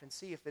life and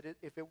see if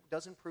it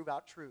doesn't prove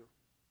out true.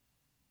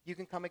 You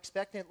can come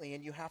expectantly,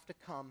 and you have to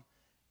come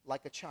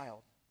like a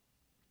child.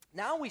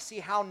 Now we see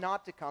how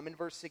not to come in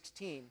verse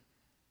 16.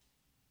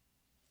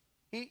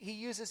 He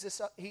uses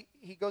this,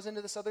 he goes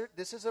into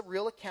this is a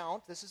real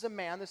account. This is a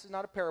man, this is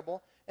not a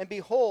parable. And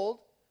behold,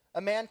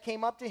 a man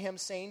came up to him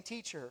saying,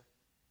 Teacher,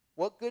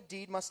 what good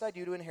deed must I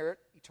do to inherit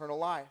eternal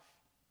life?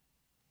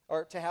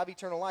 Or to have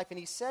eternal life? And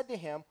he said to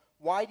him,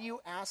 why do you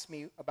ask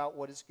me about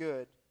what is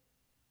good?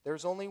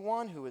 There's only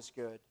one who is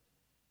good.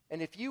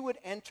 And if you would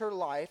enter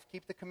life,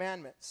 keep the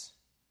commandments.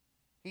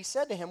 He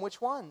said to him, which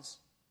ones?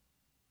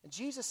 And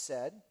Jesus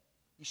said,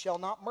 you shall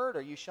not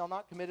murder, you shall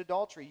not commit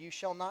adultery, you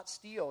shall not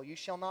steal, you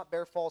shall not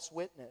bear false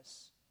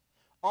witness.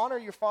 Honor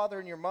your father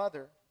and your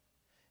mother,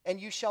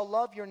 and you shall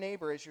love your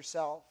neighbor as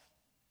yourself.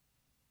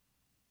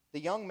 The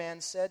young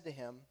man said to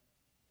him,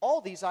 all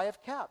these I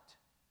have kept.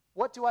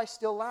 What do I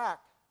still lack?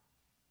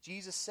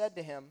 Jesus said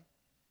to him,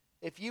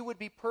 if you would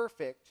be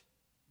perfect,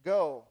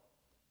 go,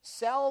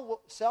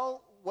 sell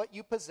what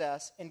you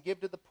possess and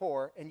give to the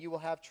poor, and you will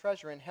have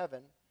treasure in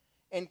heaven.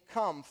 And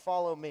come,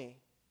 follow me.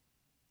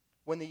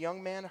 When the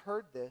young man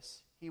heard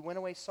this, he went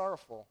away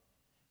sorrowful,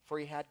 for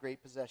he had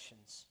great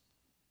possessions.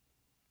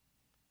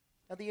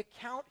 Now the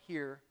account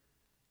here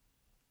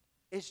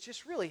is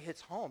just really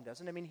hits home,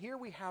 doesn't it? I mean, here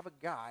we have a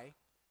guy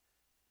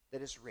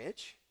that is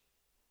rich,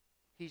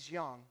 he's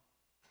young,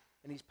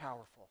 and he's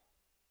powerful.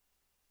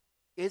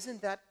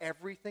 Isn't that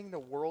everything the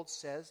world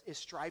says is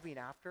striving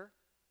after?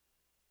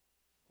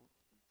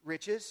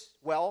 Riches,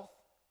 wealth,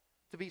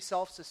 to be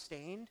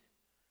self-sustained,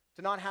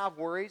 to not have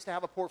worries, to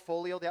have a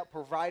portfolio that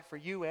will provide for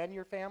you and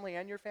your family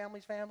and your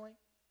family's family.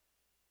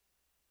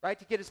 right?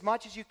 To get as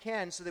much as you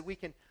can so that we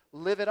can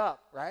live it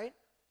up, right?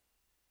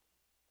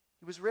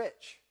 He was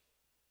rich.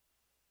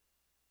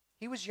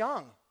 He was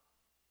young.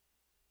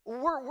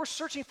 We're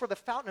searching for the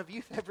fountain of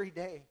youth every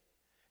day.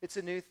 It's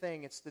a new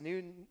thing. It's the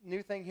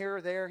new thing here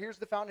or there. Here's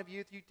the fountain of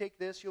youth. You take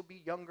this, you'll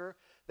be younger.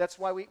 That's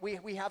why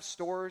we have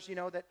stores,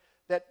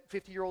 that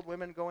 50-year-old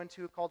women go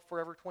into called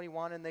Forever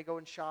 21, and they go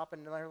and shop,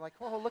 and they're like,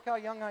 oh, look how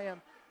young I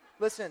am.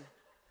 Listen,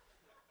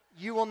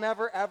 you will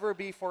never, ever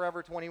be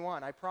Forever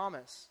 21, I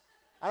promise.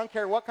 I don't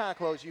care what kind of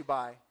clothes you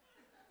buy.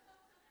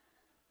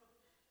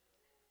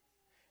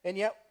 And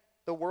yet,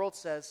 the world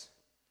says,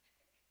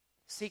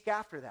 seek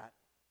after that.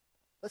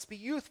 Let's be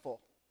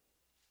youthful.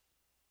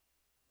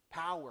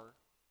 Power.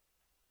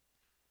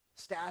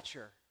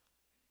 Stature.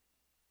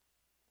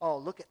 Oh,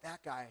 look at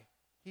that guy.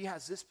 He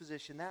has this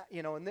position, that,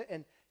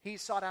 and he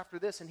sought after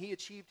this, and he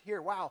achieved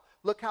here. Wow,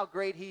 look how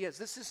great he is.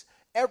 This is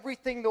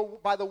everything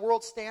by the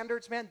world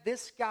standards, man.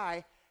 This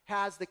guy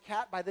has the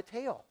cat by the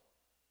tail.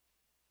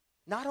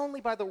 Not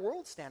only by the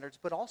world standards,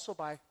 but also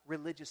by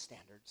religious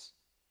standards.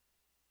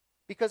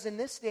 Because in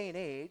this day and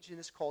age, in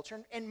this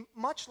culture, and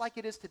much like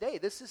it is today,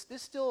 this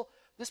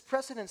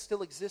precedent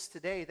still exists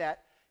today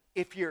that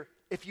if you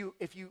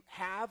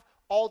have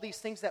all these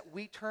things that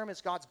we term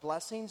as God's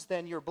blessings,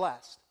 then you're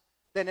blessed.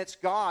 Then it's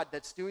God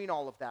that's doing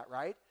all of that,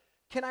 right?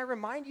 Can I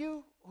remind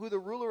you who the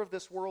ruler of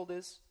this world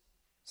is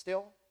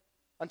still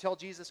until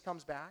Jesus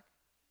comes back?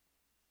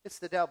 It's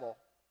the devil.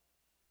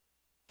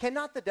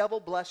 Cannot the devil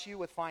bless you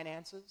with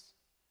finances?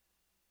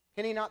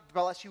 Can he not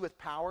bless you with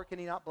power? Can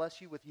he not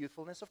bless you with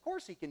youthfulness? Of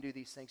course he can do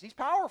these things. He's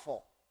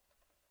powerful.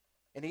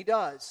 And he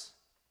does.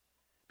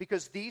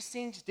 Because these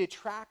things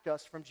detract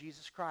us from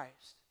Jesus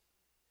Christ.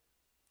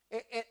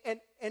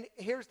 And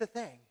here's the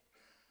thing.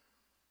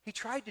 He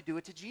tried to do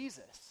it to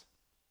Jesus.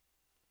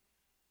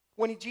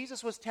 When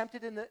Jesus was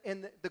tempted in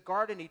the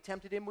garden, he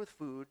tempted him with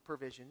food,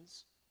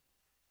 provisions.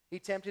 He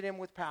tempted him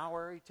with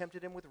power. He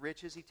tempted him with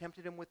riches. He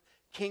tempted him with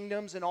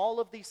kingdoms and all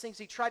of these things.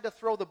 He tried to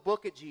throw the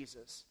book at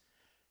Jesus.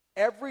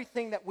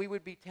 Everything that we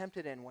would be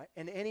tempted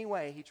in any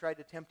way, he tried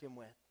to tempt him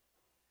with.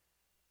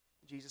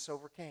 Jesus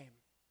overcame.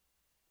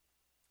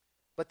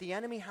 But the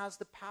enemy has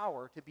the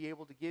power to be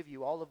able to give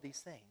you all of these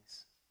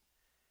things.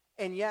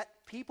 And yet,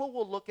 people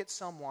will look at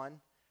someone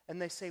and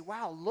they say,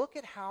 wow, look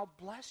at how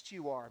blessed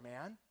you are,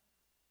 man.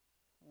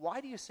 Why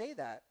do you say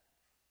that?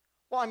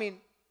 Well, I mean,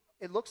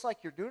 it looks like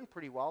you're doing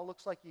pretty well. It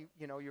looks like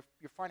you're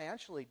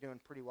financially doing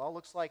pretty well. It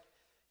looks like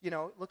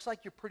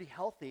you're pretty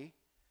healthy.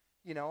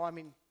 And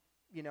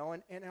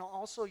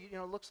also,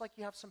 it looks like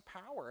you have some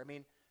power. I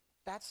mean,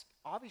 that's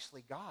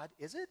obviously God,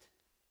 is it?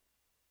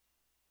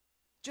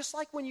 Just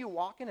like when you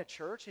walk in a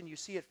church and you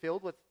see it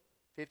filled with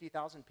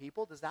 50,000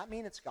 people, does that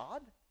mean it's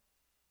God?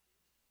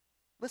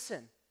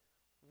 Listen,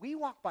 we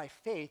walk by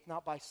faith,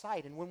 not by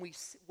sight. And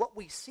what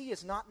we see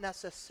is not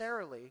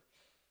necessarily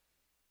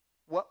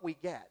what we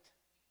get.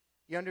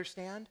 You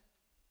understand?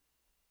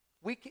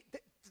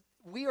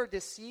 We are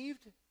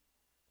deceived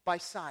by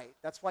sight.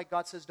 That's why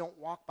God says don't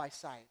walk by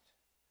sight.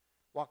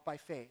 Walk by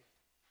faith.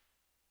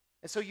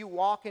 And so you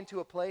walk into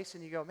a place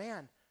and you go,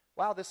 man,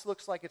 wow, this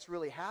looks like it's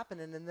really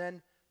happening. And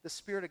then the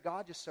Spirit of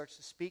God just starts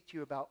to speak to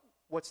you about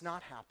what's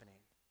not happening.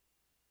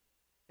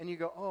 And you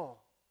go, oh,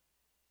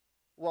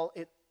 well,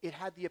 it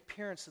had the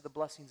appearance of the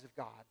blessings of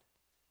God.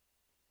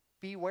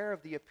 Beware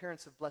of the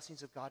appearance of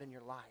blessings of God in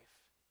your life.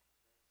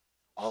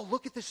 Oh,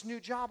 look at this new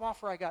job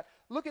offer I got.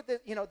 Look at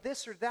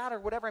this or that or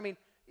whatever. I mean,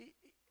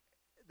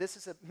 this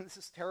is a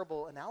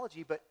terrible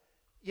analogy, but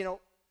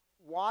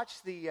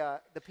watch the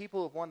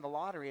people who've won the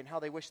lottery and how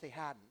they wish they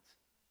hadn't.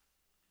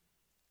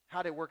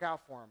 How did it work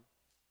out for them?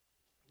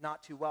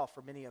 Not too well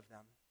for many of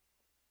them.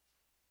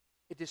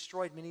 It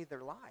destroyed many of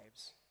their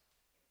lives.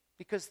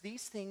 Because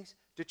these things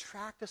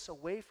detract us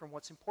away from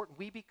what's important.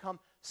 We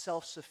become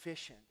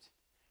self-sufficient.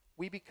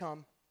 We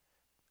become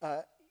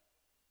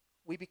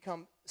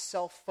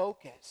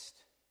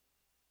self-focused.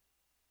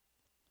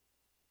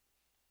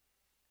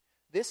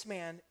 This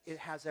man, it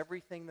has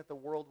everything that the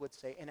world would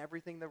say and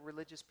everything the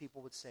religious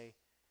people would say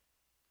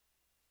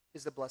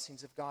is the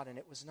blessings of God, and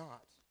it was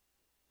not.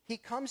 He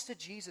comes to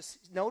Jesus.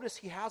 Notice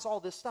he has all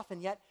this stuff,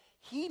 and yet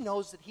he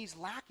knows that he's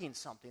lacking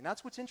something.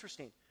 That's what's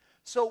interesting.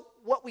 So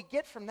what we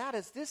get from that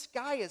is this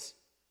guy is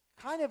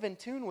kind of in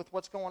tune with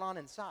what's going on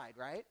inside,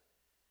 right?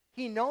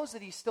 He knows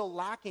that he's still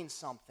lacking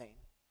something.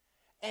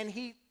 And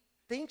he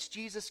thinks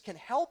Jesus can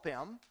help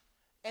him.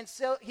 And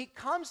so he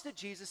comes to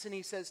Jesus and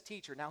he says,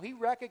 teacher. Now he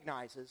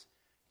recognizes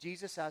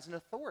Jesus as an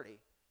authority,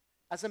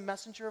 as a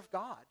messenger of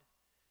God.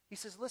 He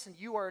says, listen,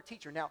 you are a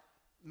teacher. Now,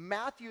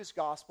 Matthew's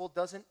gospel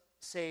doesn't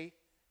say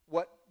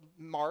what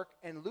Mark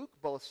and Luke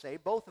both say.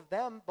 Both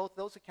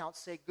those accounts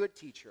say good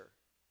teacher.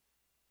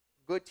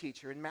 Good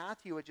teacher. In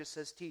Matthew, it just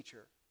says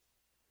teacher.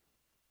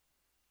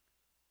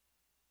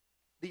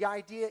 The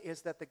idea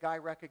is that the guy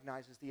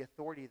recognizes the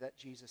authority that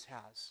Jesus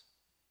has.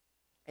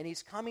 And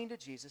he's coming to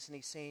Jesus and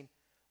he's saying,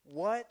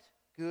 what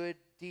good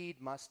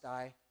deed must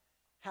I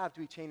have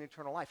to attain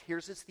eternal life?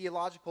 Here's his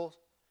theological,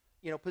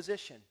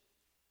 position.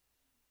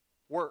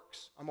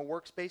 Works. I'm a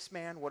works-based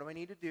man. What do I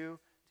need to do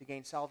to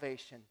gain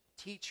salvation.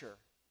 Teacher.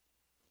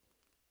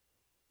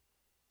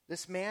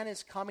 This man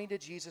is coming to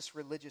Jesus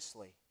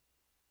religiously.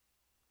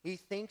 He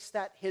thinks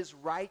that his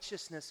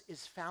righteousness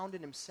is found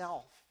in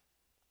himself.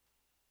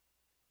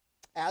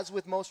 As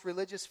with most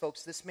religious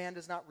folks, this man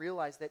does not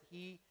realize that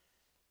he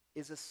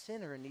is a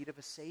sinner in need of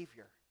a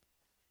Savior.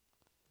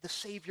 The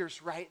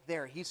Savior's right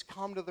there. He's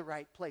come to the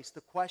right place.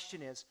 The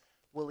question is,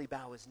 will he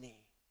bow his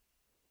knee?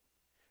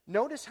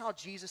 Notice how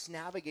Jesus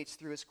navigates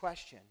through his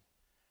question.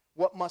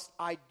 What must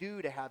I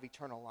do to have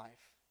eternal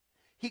life?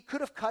 He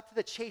could have cut to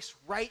the chase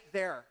right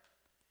there.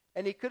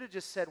 And he could have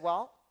just said,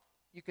 well,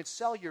 you can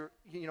sell your,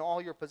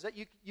 all your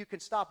possessions. You can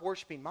stop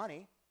worshiping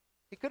money.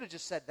 He could have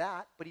just said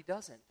that, but he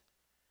doesn't.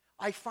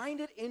 I find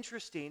it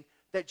interesting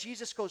that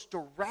Jesus goes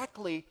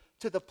directly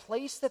to the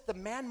place that the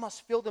man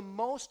must feel the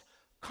most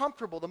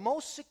comfortable, the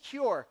most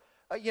secure.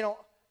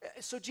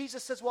 So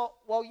Jesus says, well,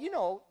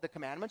 the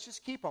commandments,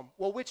 just keep them.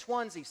 Well, which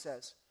ones, he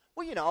says?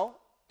 Well,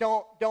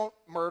 don't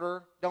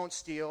murder, don't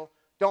steal,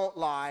 don't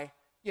lie.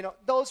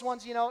 Those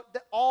ones,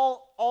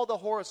 all the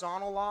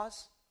horizontal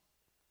laws,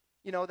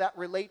 that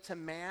relate to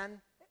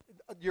man,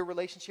 your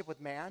relationship with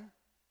man.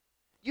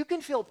 You can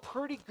feel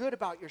pretty good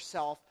about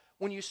yourself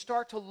when you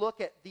start to look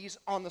at these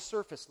on the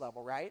surface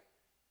level, right?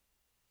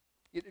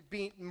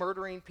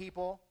 Murdering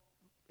people.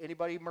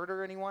 Anybody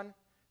murder anyone?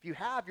 If you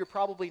have, you're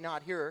probably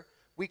not here.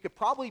 We could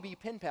probably be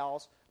pen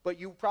pals, but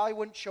you probably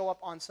wouldn't show up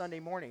on Sunday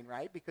morning,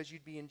 right? Because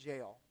you'd be in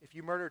jail if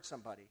you murdered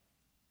somebody.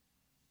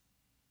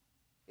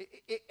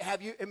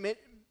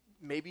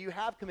 Maybe you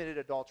have committed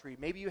adultery.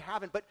 Maybe you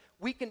haven't. But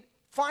we can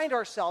find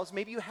ourselves,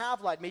 maybe you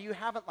have lied, maybe you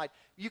haven't lied.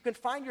 You can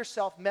find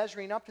yourself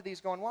measuring up to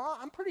these going, well,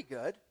 I'm pretty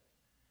good.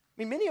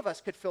 Many of us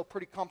could feel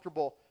pretty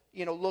comfortable,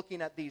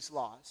 looking at these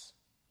laws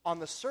on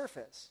the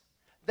surface.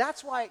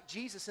 That's why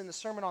Jesus in the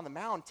Sermon on the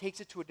Mount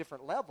takes it to a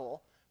different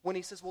level when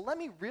he says, well, let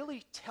me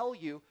really tell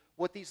you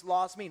what these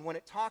laws mean. When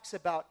it talks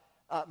about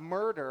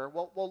murder,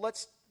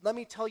 let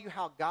me tell you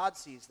how God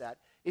sees that.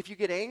 If you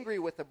get angry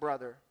with a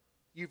brother,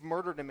 you've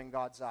murdered him in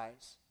God's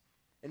eyes.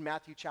 In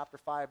Matthew chapter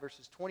 5,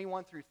 verses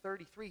 21 through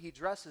 33, he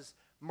addresses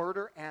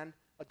murder and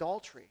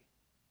adultery.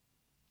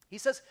 He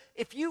says,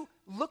 if you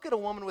look at a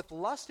woman with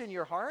lust in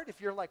your heart,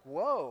 if you're like,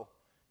 whoa,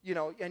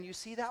 and you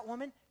see that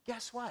woman,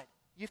 guess what?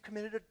 You've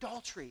committed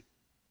adultery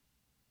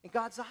in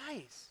God's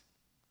eyes.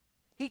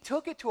 He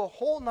took it to a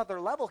whole nother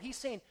level. He's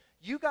saying,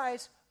 you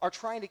guys are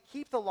trying to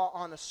keep the law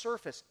on the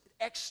surface,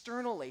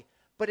 externally,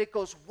 but it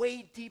goes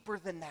way deeper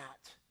than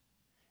that.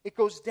 It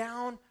goes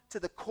down to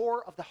the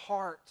core of the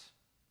heart.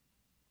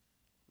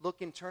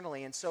 Look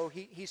internally. And so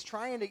he's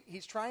trying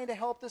to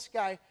help this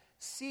guy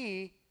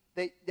see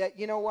that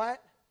you know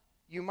what?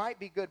 You might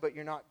be good, but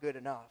you're not good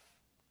enough.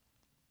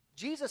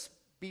 Jesus,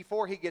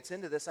 before he gets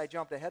into this, I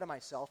jumped ahead of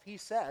myself. He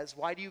says,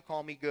 why do you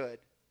call me good?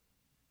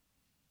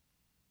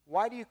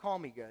 Why do you call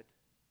me good?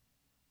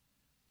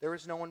 There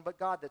is no one but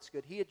God that's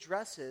good. He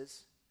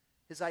addresses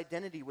his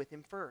identity with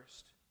him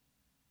first.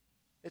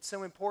 It's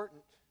so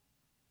important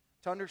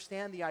to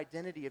understand the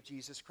identity of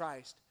Jesus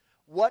Christ.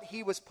 What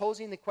he was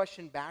posing the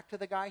question back to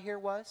the guy here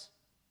was,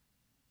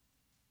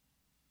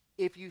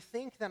 if you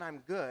think that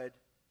I'm good,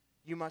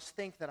 you must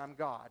think that I'm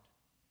God.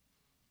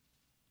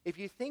 If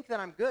you think that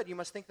I'm good, you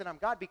must think that I'm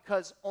God,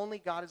 because only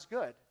God is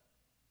good.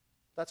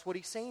 That's what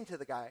he's saying to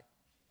the guy.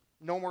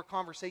 No more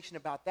conversation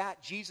about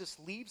that. Jesus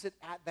leaves it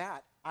at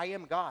that. I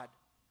am God.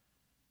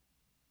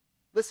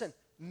 Listen,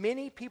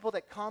 many people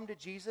that come to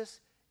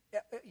Jesus,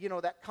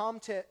 that come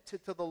to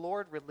the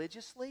Lord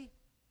religiously,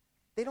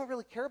 they don't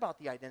really care about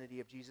the identity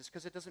of Jesus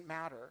because it doesn't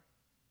matter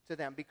to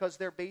them, because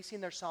they're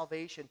basing their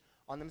salvation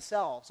on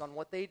themselves, on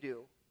what they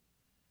do.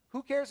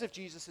 Who cares if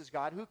Jesus is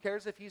God? Who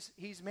cares if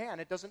he's man?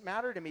 It doesn't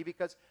matter to me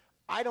because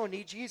I don't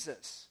need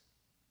Jesus.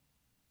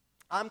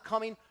 I'm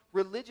coming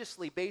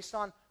religiously based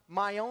on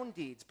my own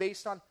deeds,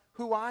 based on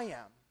who I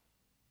am.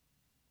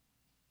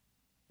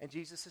 And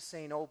Jesus is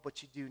saying, oh,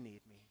 but you do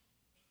need me.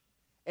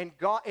 And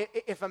God,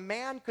 if a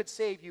man could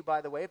save you,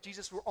 by the way, if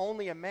Jesus were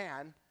only a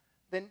man,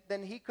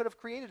 then he could have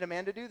created a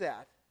man to do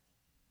that.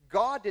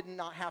 God did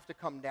not have to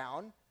come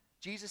down.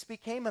 Jesus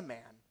became a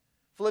man.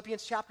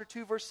 Philippians chapter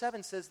 2, verse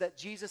 7 says that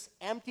Jesus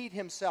emptied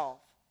himself,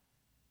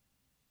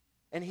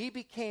 and he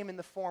became in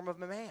the form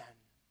of a man.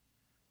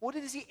 What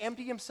does he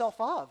empty himself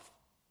of?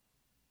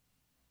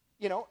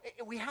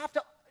 We have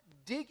to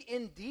dig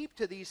in deep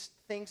to these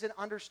things and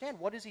understand,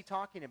 what is he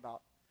talking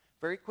about?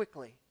 Very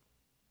quickly.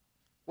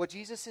 What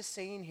Jesus is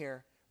saying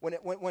here,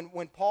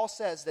 when Paul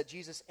says that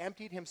Jesus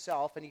emptied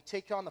himself and he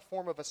took on the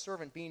form of a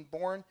servant, being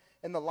born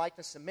in the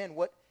likeness of men,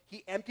 what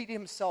he emptied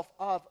himself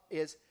of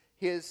is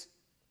his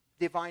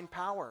divine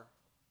power,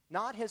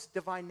 not his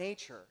divine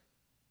nature.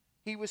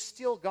 He was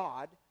still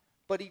God,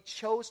 but he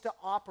chose to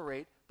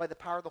operate by the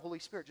power of the Holy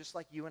Spirit, just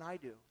like you and I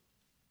do.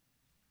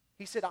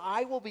 He said,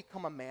 I will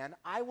become a man,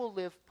 I will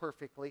live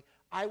perfectly,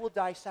 I will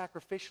die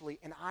sacrificially,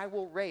 and I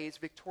will raise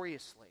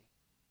victoriously.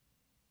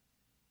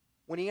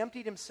 When he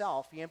emptied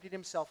himself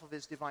of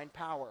his divine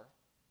power.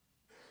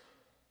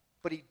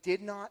 But he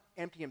did not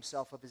empty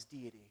himself of his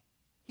deity.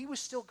 He was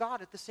still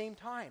God at the same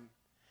time.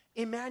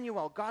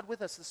 Emmanuel, God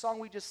with us, the song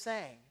we just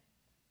sang.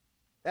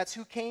 That's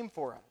who came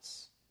for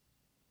us.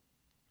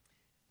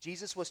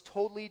 Jesus was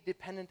totally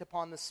dependent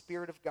upon the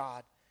Spirit of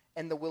God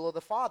and the will of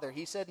the Father.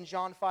 He said in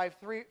John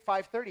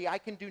 5:30, I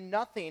can do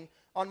nothing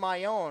on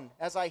my own.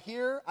 As I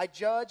hear, I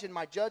judge, and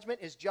my judgment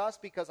is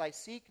just because I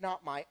seek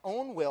not my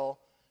own will,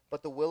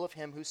 but the will of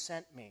him who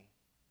sent me.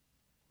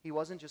 He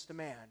wasn't just a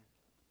man.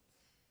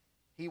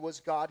 He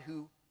was God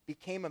who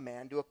became a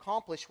man to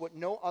accomplish what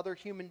no other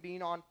human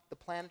being on the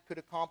planet could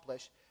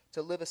accomplish,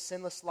 to live a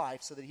sinless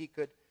life so that he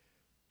could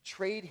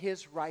trade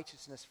his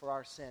righteousness for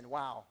our sin.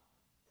 Wow.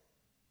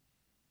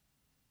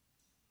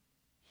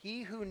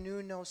 He who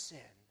knew no sin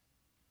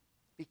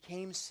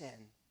became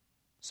sin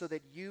so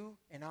that you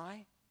and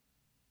I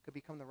could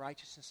become the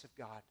righteousness of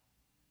God.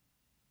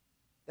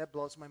 That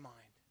blows my mind.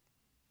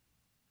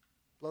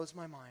 Blows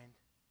my mind.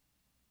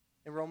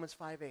 In Romans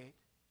 5:8,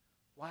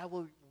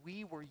 while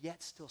we were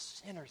yet still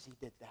sinners, he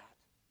did that.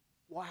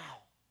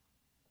 Wow.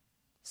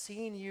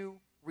 Seeing you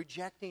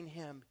rejecting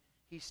him,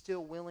 he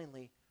still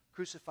willingly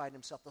crucified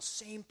himself. The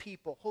same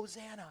people,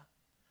 Hosanna,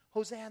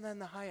 Hosanna in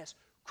the highest,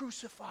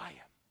 crucify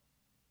him.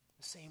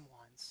 The same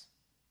ones.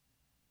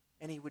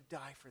 And he would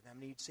die for them.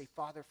 And he'd say,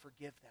 Father,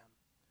 forgive them,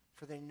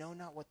 for they know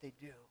not what they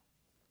do.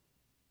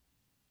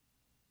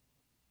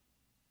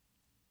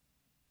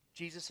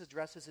 Jesus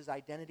addresses his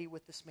identity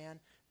with this man.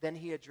 Then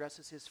he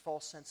addresses his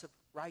false sense of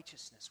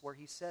righteousness, where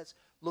he says,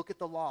 look at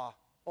the law.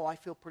 Oh, I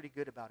feel pretty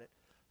good about it.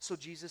 So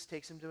Jesus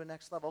takes him to the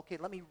next level. Okay,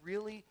 let me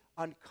really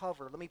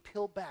uncover, let me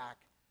peel back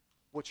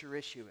what your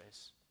issue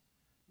is.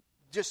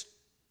 Just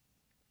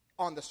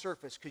on the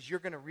surface, because you're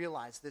going to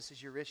realize this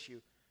is your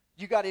issue.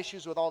 You got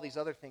issues with all these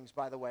other things,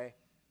 by the way,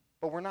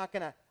 but I'm not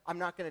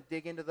going to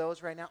dig into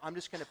those right now. I'm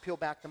just going to peel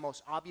back the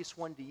most obvious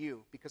one to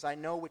you, because I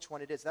know which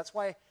one it is. That's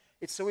why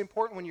it's so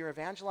important when you're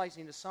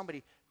evangelizing to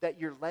somebody that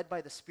you're led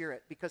by the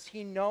Spirit, because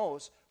he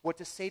knows what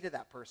to say to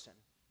that person.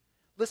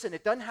 Listen,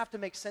 it doesn't have to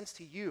make sense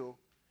to you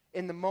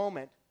in the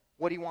moment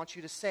what he wants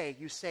you to say.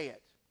 You say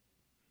it.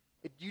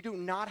 You do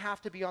not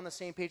have to be on the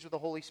same page with the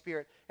Holy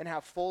Spirit and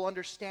have full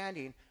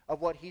understanding of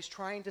what he's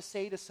trying to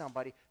say to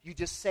somebody. You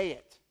just say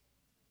it.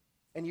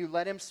 And you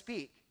let him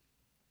speak.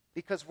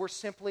 Because we're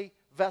simply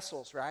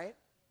vessels, right?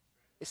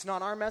 It's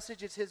not our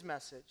message, it's his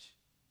message.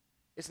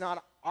 It's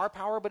not our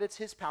power, but it's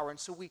his power. And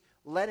so we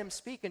let him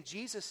speak. And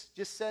Jesus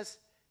just says,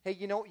 hey,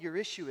 you know what your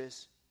issue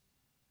is?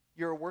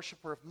 You're a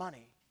worshiper of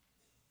money.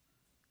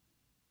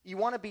 You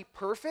want to be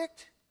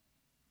perfect?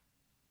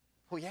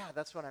 Oh yeah,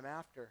 that's what I'm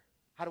after.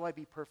 How do I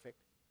be perfect?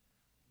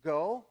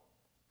 Go,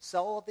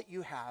 sell all that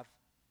you have,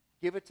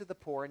 give it to the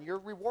poor, and your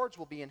rewards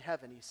will be in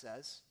heaven, he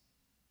says.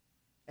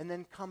 And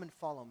then come and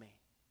follow me.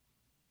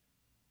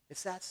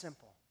 It's that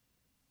simple.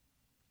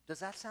 Does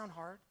that sound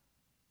hard?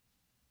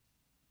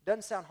 It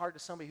doesn't sound hard to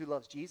somebody who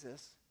loves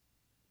Jesus,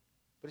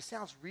 but it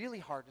sounds really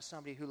hard to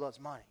somebody who loves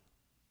money.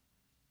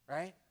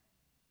 Right?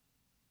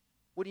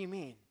 What do you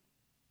mean?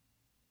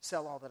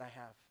 Sell all that I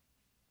have.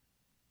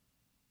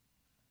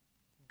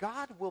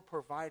 God will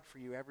provide for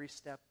you every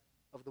step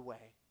of the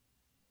way.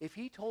 If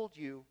he told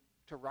you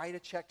to write a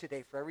check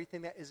today for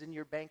everything that is in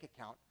your bank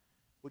account,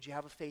 would you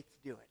have a faith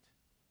to do it?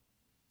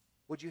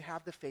 Would you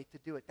have the faith to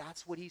do it?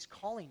 That's what he's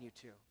calling you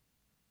to.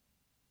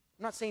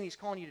 I'm not saying he's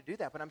calling you to do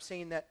that, but I'm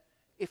saying that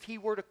if he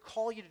were to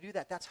call you to do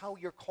that, that's how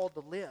you're called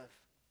to live.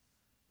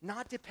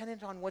 Not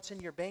dependent on what's in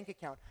your bank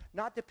account,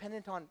 not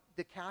dependent on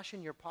the cash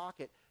in your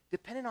pocket,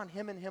 dependent on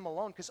him and him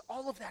alone, because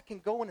all of that can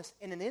go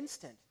in an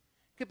instant.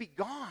 It could be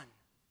gone.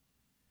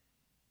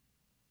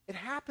 It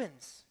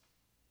happens.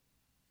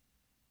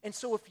 And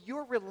so if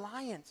you're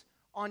reliant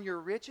on your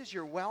riches,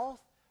 your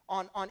wealth,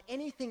 on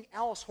anything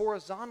else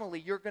horizontally,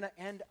 you're going to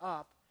end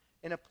up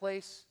in a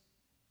place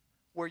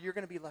where you're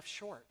going to be left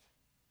short,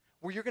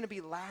 where you're going to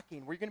be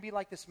lacking, where you're going to be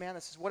like this man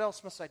that says, what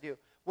else must I do?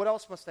 What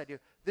else must I do?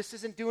 This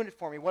isn't doing it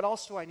for me. What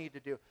else do I need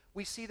to do?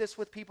 We see this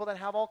with people that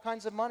have all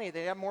kinds of money.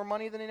 They have more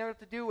money than they know what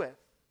to do with.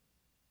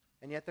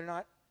 And yet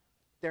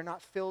they're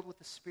not filled with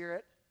the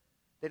Spirit.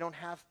 They don't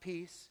have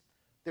peace.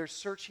 They're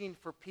searching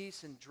for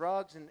peace in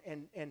drugs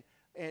and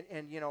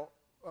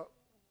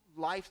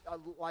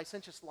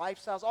licentious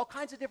lifestyles, all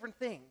kinds of different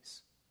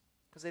things,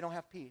 because they don't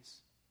have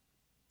peace.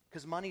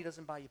 Because money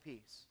doesn't buy you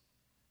peace.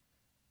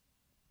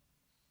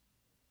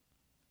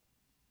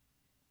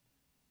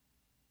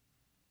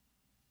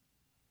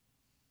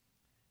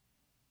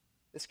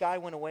 This guy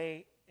went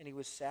away and he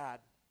was sad.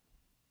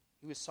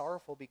 He was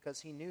sorrowful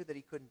because he knew that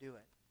he couldn't do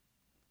it.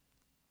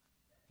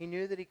 He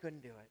knew that he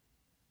couldn't do it.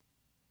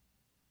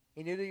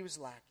 He knew that he was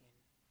lacking.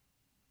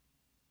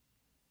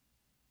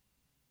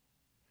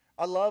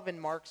 I love in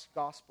Mark's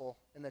gospel,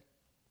 in the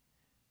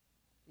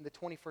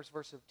 21st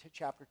verse of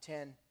chapter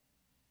 10,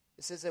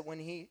 it says that when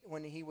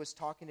he was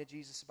talking to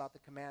Jesus about the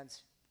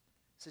commands,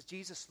 it says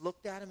Jesus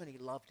looked at him and he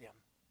loved him.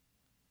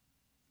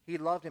 He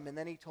loved him, and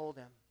then he told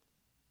him,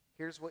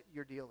 here's what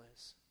your deal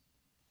is.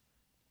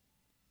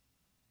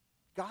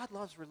 God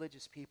loves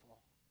religious people.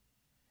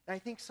 And I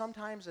think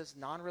sometimes as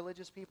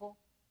non-religious people,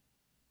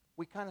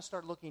 we kind of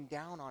start looking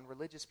down on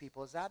religious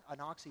people. Is that an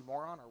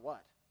oxymoron or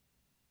what?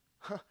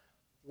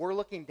 we're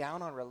looking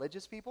down on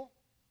religious people.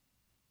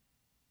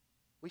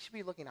 We should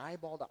be looking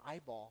eyeball to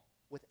eyeball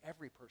with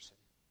every person.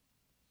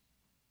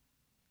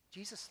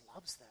 Jesus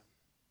loves them.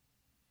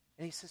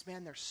 And he says,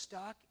 man, they're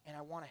stuck, and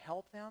I want to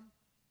help them.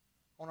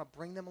 I want to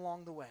bring them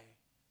along the way.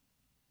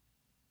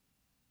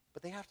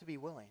 But they have to be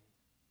willing.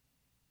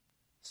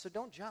 So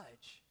don't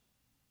judge.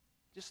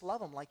 Just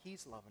love them like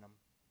he's loving them.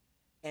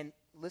 And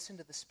listen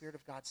to the Spirit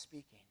of God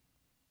speaking.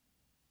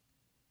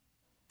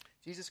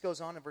 Jesus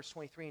goes on in verse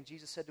 23, and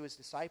Jesus said to his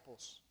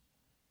disciples,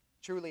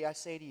 truly I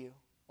say to you,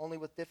 only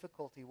with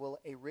difficulty will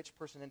a rich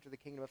person enter the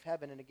kingdom of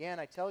heaven. And again,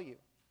 I tell you,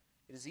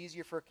 it is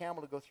easier for a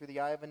camel to go through the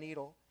eye of a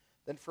needle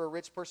than for a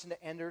rich person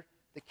to enter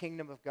the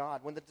kingdom of God.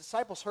 When the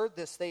disciples heard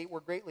this, they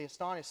were greatly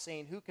astonished,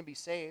 saying, who can be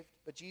saved?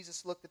 But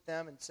Jesus looked at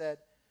them and said,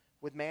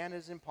 with man it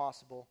is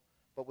impossible,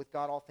 but with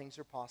God all things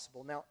are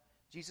possible. Now,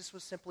 Jesus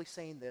was simply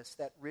saying this,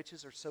 that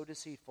riches are so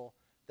deceitful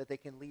that they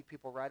can lead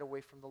people right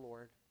away from the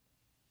Lord.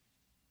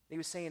 He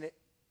was saying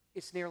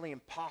it's nearly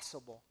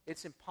impossible.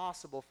 It's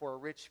impossible for a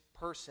rich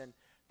person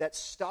that's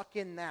stuck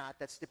in that,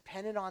 that's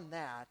dependent on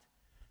that,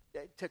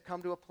 to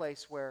come to a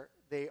place where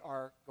they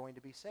are going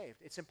to be saved.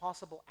 It's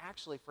impossible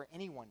actually for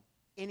anyone,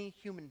 any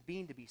human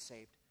being to be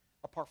saved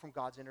apart from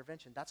God's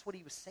intervention. That's what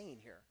he was saying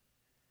here.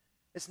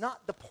 It's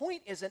not, the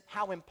point isn't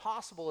how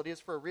impossible it is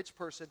for a rich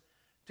person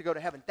to go to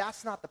heaven.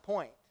 That's not the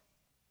point.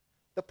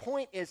 The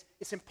point is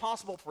it's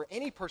impossible for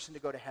any person to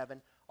go to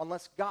heaven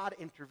unless God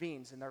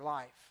intervenes in their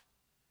life.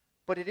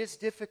 But it is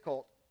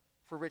difficult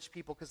for rich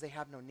people because they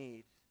have no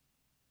need.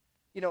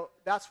 You know,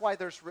 that's why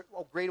there's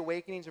great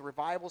awakenings and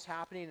revivals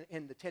happening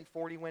in the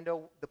 1040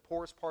 window, the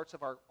poorest parts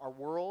of our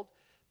world,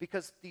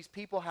 because these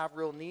people have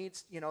real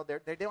needs. You know,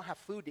 they don't have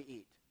food to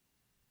eat.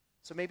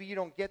 So maybe you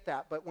don't get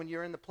that, but when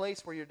you're in the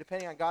place where you're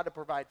depending on God to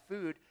provide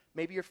food,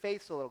 maybe your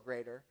faith's a little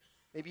greater.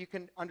 Maybe you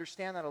can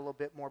understand that a little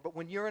bit more. But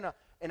when you're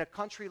in a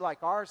country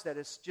like ours that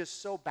is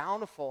just so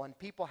bountiful and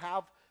people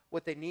have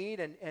what they need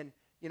and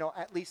you know,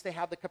 at least they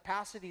have the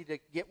capacity to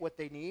get what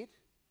they need,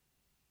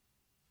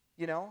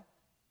 you know,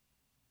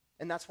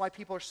 and that's why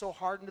people are so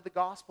hardened to the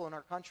gospel in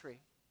our country.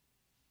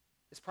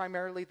 It's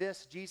primarily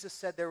this. Jesus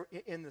said there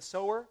in the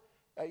sower,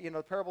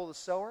 the parable of the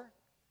sower,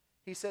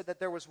 he said that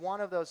there was one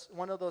of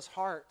those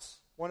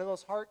hearts, one of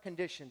those heart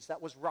conditions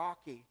that was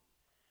rocky.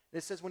 And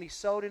it says when he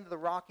sowed into the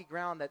rocky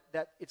ground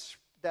that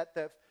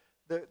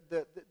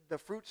the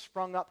fruit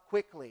sprung up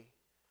quickly,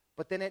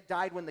 but then it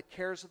died when the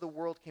cares of the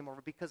world came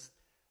over because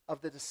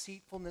of the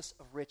deceitfulness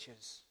of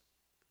riches.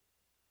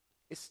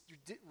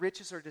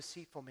 Riches are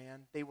deceitful,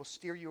 man. They will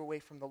steer you away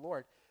from the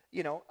Lord.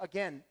 You know,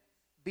 again,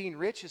 being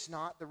rich is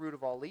not the root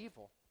of all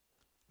evil.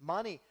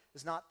 Money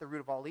is not the root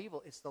of all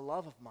evil. It's the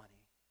love of money.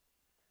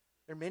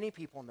 There are many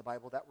people in the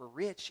Bible that were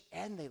rich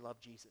and they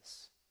loved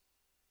Jesus.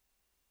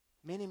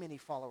 Many, many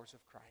followers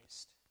of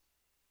Christ.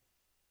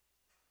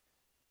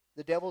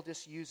 The devil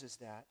just uses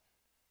that.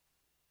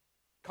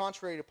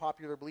 Contrary to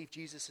popular belief,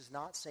 Jesus is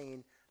not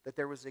saying that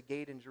there was a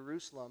gate in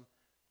Jerusalem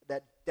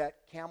that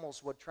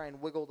camels would try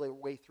and wiggle their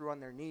way through on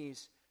their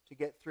knees to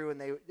get through,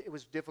 and it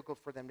was difficult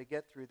for them to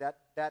get through.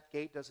 That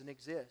gate doesn't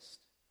exist.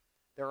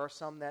 There are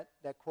some that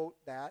quote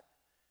that,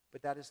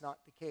 but that is not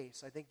the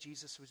case. I think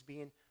Jesus was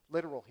being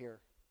literal here.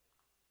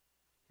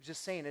 He was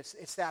just saying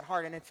it's that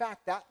hard. And in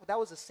fact, that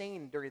was a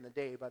saying during the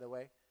day, by the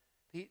way.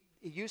 It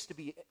used to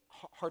be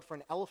hard for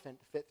an elephant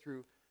to fit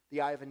through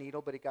the eye of a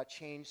needle, but it got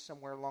changed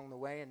somewhere along the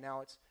way, and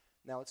now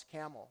it's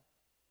camel.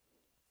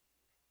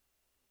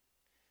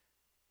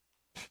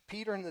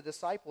 Peter and the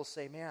disciples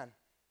say, man,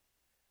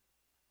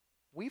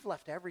 we've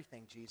left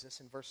everything, Jesus,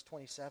 in verse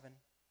 27.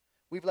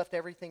 We've left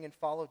everything and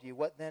followed you.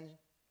 What then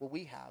will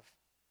we have?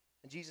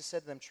 And Jesus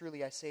said to them,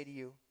 truly I say to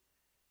you,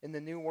 in the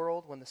new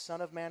world, when the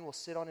Son of Man will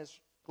sit on his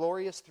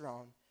glorious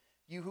throne,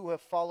 you who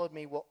have followed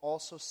me will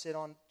also sit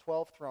on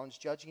 12 thrones,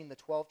 judging the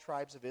 12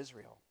 tribes of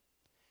Israel.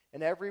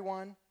 And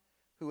everyone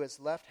who has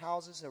left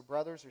houses or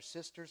brothers or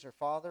sisters or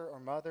father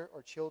or mother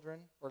or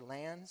children or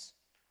lands,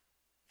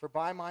 for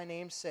by my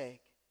name's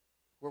sake,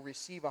 will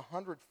receive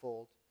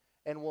 100-fold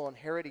and will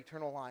inherit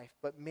eternal life.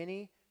 But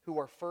many who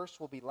are first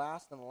will be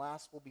last, and the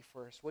last will be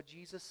first. What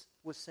Jesus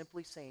was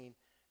simply saying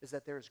is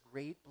that there is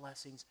great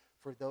blessings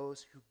for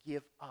those who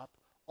give up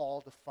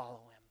all to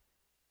follow him.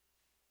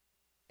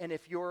 And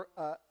if you're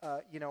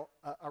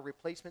a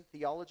replacement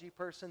theology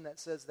person that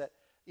says that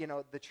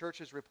the church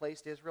has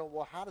replaced Israel,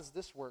 well, how does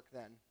this work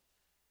then?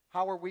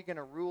 How are we going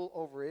to rule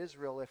over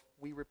Israel if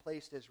we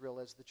replaced Israel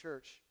as the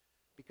church?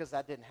 Because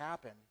that didn't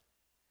happen.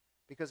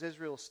 Because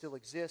Israel still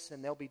exists,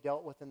 and they'll be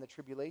dealt with in the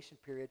tribulation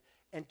period.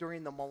 And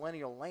during the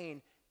millennial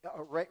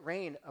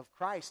reign of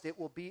Christ, it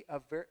will be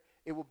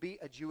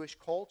a Jewish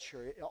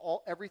culture.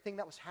 Everything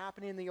that was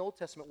happening in the Old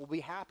Testament will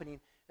be happening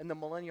in the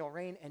millennial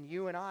reign. And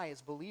you and I,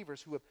 as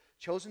believers who have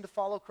chosen to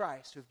follow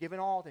Christ, who have given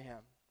all to him,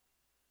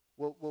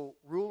 will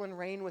rule and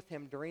reign with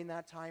him during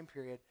that time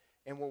period.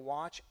 And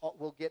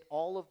we'll get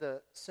all of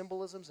the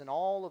symbolisms and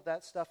all of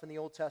that stuff in the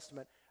Old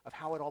Testament of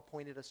how it all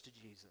pointed us to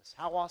Jesus.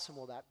 How awesome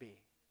will that be?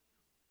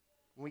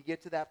 When we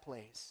get to that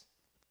place,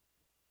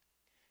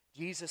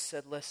 Jesus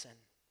said, listen,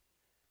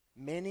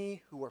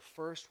 Many who are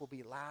first will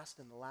be last,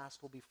 and the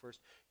last will be first.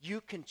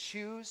 You can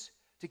choose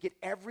to get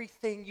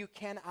everything you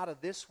can out of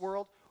this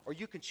world, or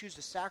you can choose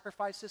to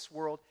sacrifice this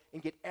world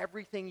and get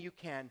everything you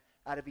can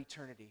out of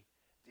eternity.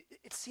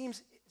 It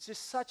seems it's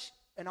just such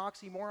an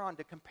oxymoron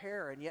to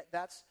compare, and yet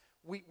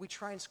we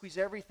try and squeeze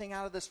everything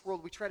out of this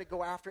world. We try to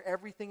go after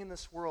everything in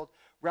this world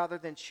rather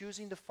than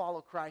choosing to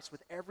follow Christ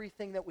with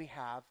everything that we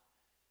have.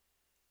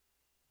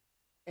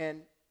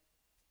 And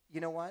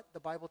you know what? The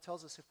Bible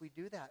tells us if we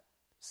do that,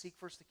 seek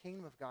first the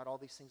kingdom of God, all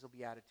these things will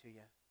be added to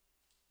you.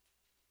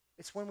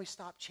 It's when we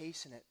stop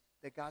chasing it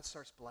that God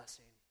starts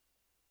blessing.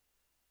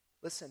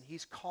 Listen,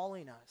 he's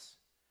calling us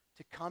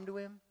to come to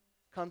him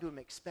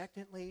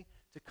expectantly,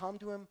 to come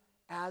to him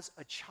as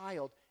a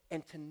child,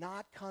 and to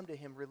not come to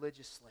him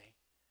religiously.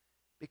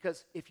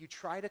 Because if you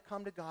try to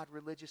come to God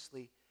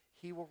religiously,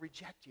 he will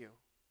reject you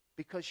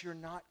because you're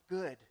not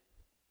good.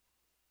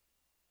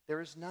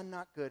 There is none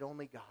not good,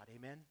 only God.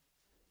 Amen?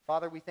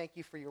 Father, we thank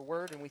you for your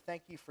word, and we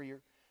thank you for your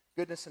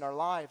goodness in our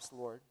lives,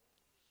 Lord.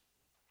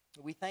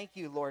 We thank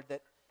you, Lord,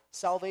 that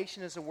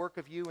salvation is a work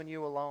of you and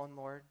you alone,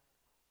 Lord.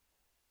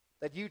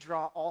 That you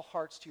draw all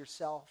hearts to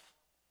yourself.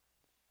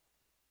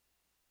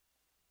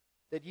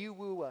 That you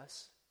woo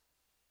us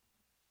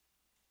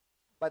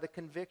by the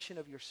conviction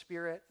of your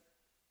Spirit,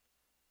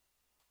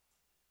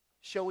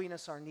 showing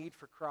us our need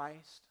for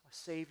Christ, a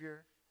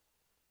Savior,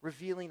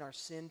 revealing our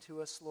sin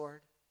to us,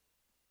 Lord.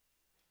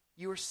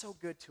 You are so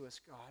good to us,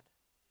 God.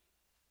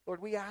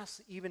 Lord, we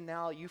ask even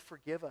now you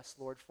forgive us,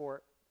 Lord,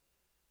 for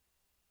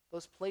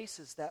those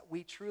places that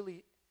we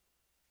truly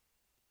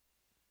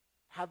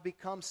have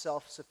become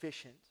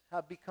self-sufficient,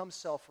 have become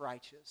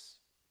self-righteous.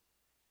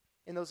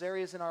 In those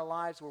areas in our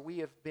lives where we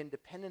have been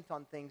dependent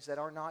on things that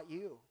are not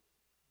you.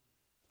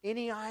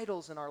 Any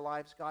idols in our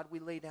lives, God, we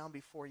lay down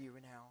before you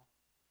now.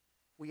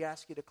 We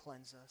ask you to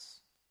cleanse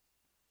us.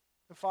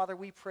 And Father,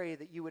 we pray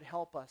that you would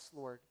help us,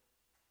 Lord,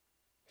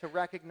 to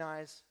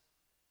recognize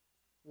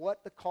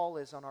what the call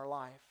is on our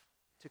life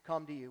to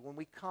come to you. When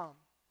we come,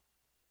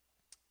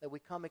 that we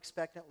come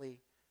expectantly,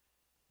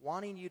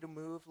 wanting you to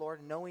move,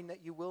 Lord, knowing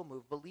that you will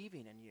move,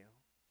 believing in you.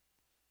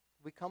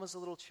 We come as a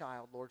little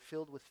child, Lord,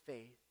 filled with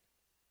faith.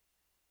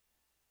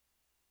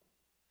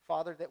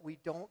 Father, that we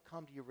don't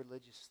come to you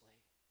religiously.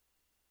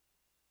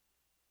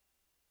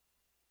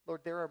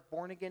 Lord, there are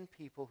born-again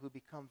people who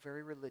become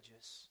very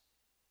religious.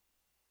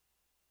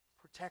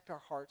 Protect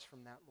our hearts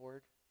from that,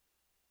 Lord.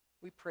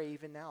 We pray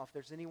even now, if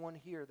there's anyone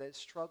here that is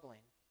struggling,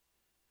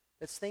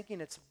 that's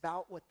thinking it's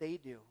about what they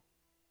do.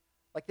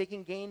 Like they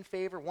can gain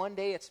favor. One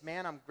day it's,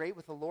 man, I'm great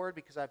with the Lord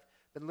because I've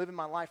been living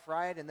my life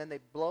right, and then they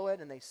blow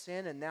it and they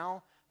sin, and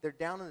now they're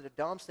down in the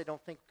dumps. They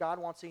don't think God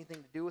wants anything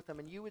to do with them.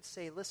 And you would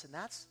say, listen,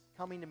 that's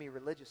coming to me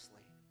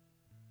religiously.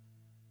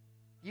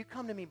 You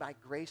come to me by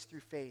grace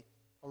through faith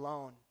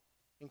alone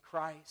in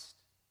Christ.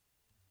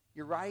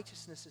 Your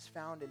righteousness is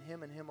found in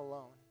him and him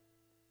alone.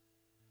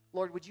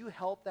 Lord, would you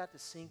help that to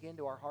sink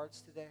into our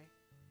hearts today?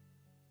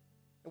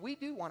 And we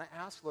do want to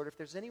ask, Lord, if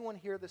there's anyone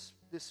here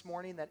this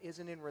morning that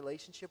isn't in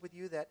relationship with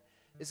you, that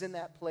is in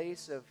that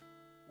place of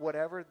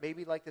whatever,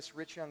 maybe like this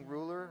rich young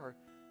ruler, or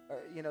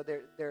you know,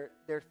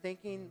 they're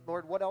thinking,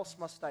 Lord, what else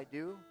must I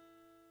do?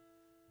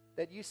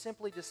 That you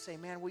simply just say,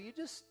 man, will you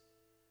just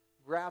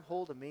grab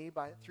hold of me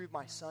through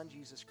my Son,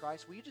 Jesus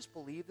Christ? Will you just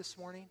believe this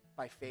morning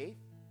by faith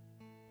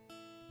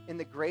in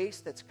the grace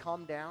that's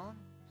come down?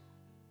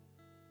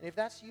 And if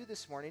that's you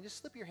this morning, just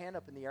slip your hand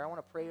up in the air. I want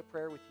to pray a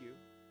prayer with you.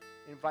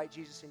 Invite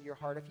Jesus into your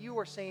heart. If you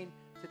are saying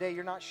today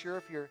you're not sure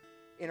if you're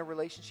in a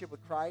relationship with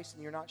Christ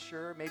and you're not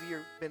sure, maybe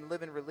you've been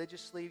living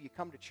religiously, you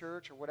come to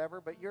church or whatever,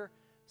 but you're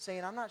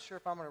saying, I'm not sure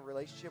if I'm in a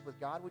relationship with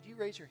God, would you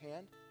raise your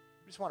hand?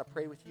 I just want to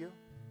pray with you.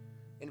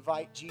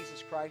 Invite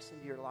Jesus Christ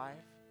into your life.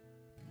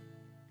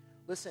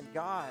 Listen,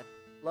 God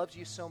loves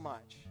you so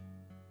much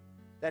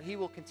that he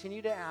will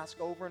continue to ask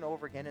over and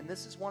over again, and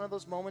this is one of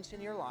those moments in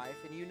your life,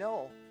 and you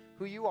know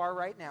who you are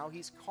right now.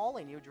 He's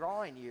calling you,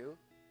 drawing you,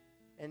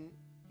 and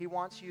he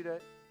wants you to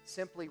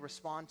simply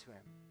respond to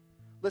him.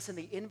 Listen,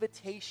 the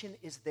invitation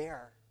is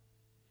there.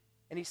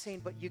 And he's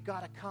saying, but you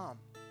got to come.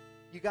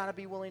 You got to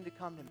be willing to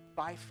come to him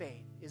by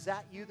faith. Is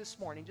that you this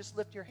morning? Just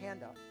lift your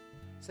hand up.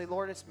 Say,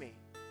 Lord, it's me.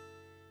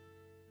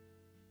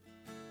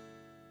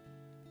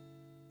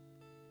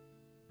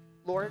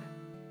 Lord,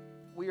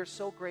 we are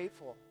so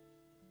grateful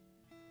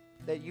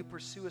that you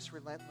pursue us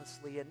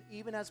relentlessly. And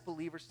even as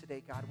believers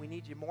today, God, we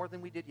need you more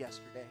than we did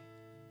yesterday.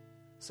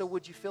 So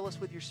would you fill us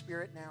with your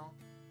Spirit now?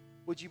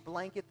 Would you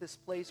blanket this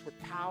place with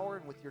power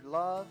and with your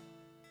love?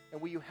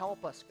 And will you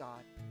help us,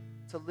 God,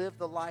 to live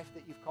the life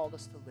that you've called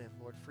us to live,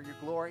 Lord, for your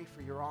glory,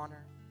 for your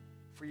honor,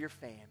 for your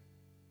fame.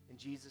 In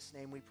Jesus'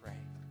 name we pray.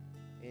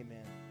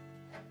 Amen.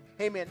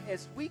 Hey, man,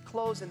 as we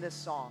close in this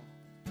song,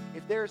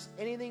 if there's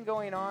anything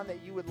going on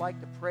that you would like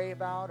to pray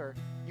about or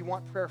you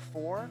want prayer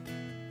for,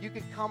 you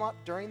can come up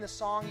during the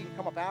song. You can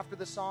come up after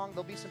the song.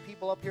 There'll be some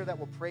people up here that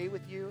will pray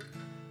with you.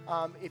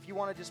 If you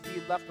want to just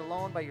be left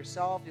alone by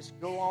yourself, just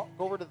go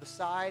over to the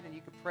side and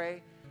you can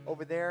pray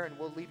over there and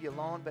we'll leave you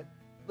alone. But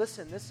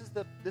listen, this is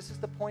the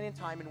point in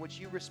time in which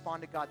you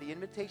respond to God. The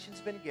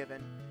invitation's been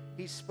given.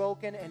 He's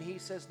spoken, and he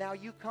says, now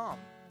you come,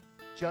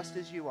 just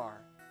as you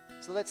are.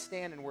 So let's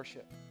stand and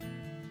worship.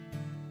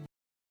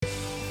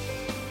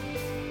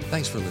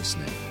 Thanks for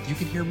listening. You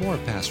can hear more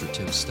of Pastor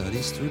Tim's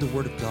studies through the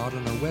Word of God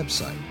on our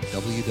website,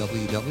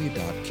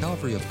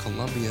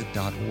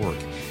 www.calvaryofcolumbia.org.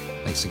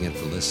 Thanks again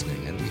for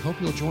listening, and we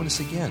hope you'll join us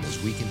again as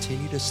we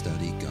continue to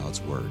study God's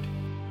Word.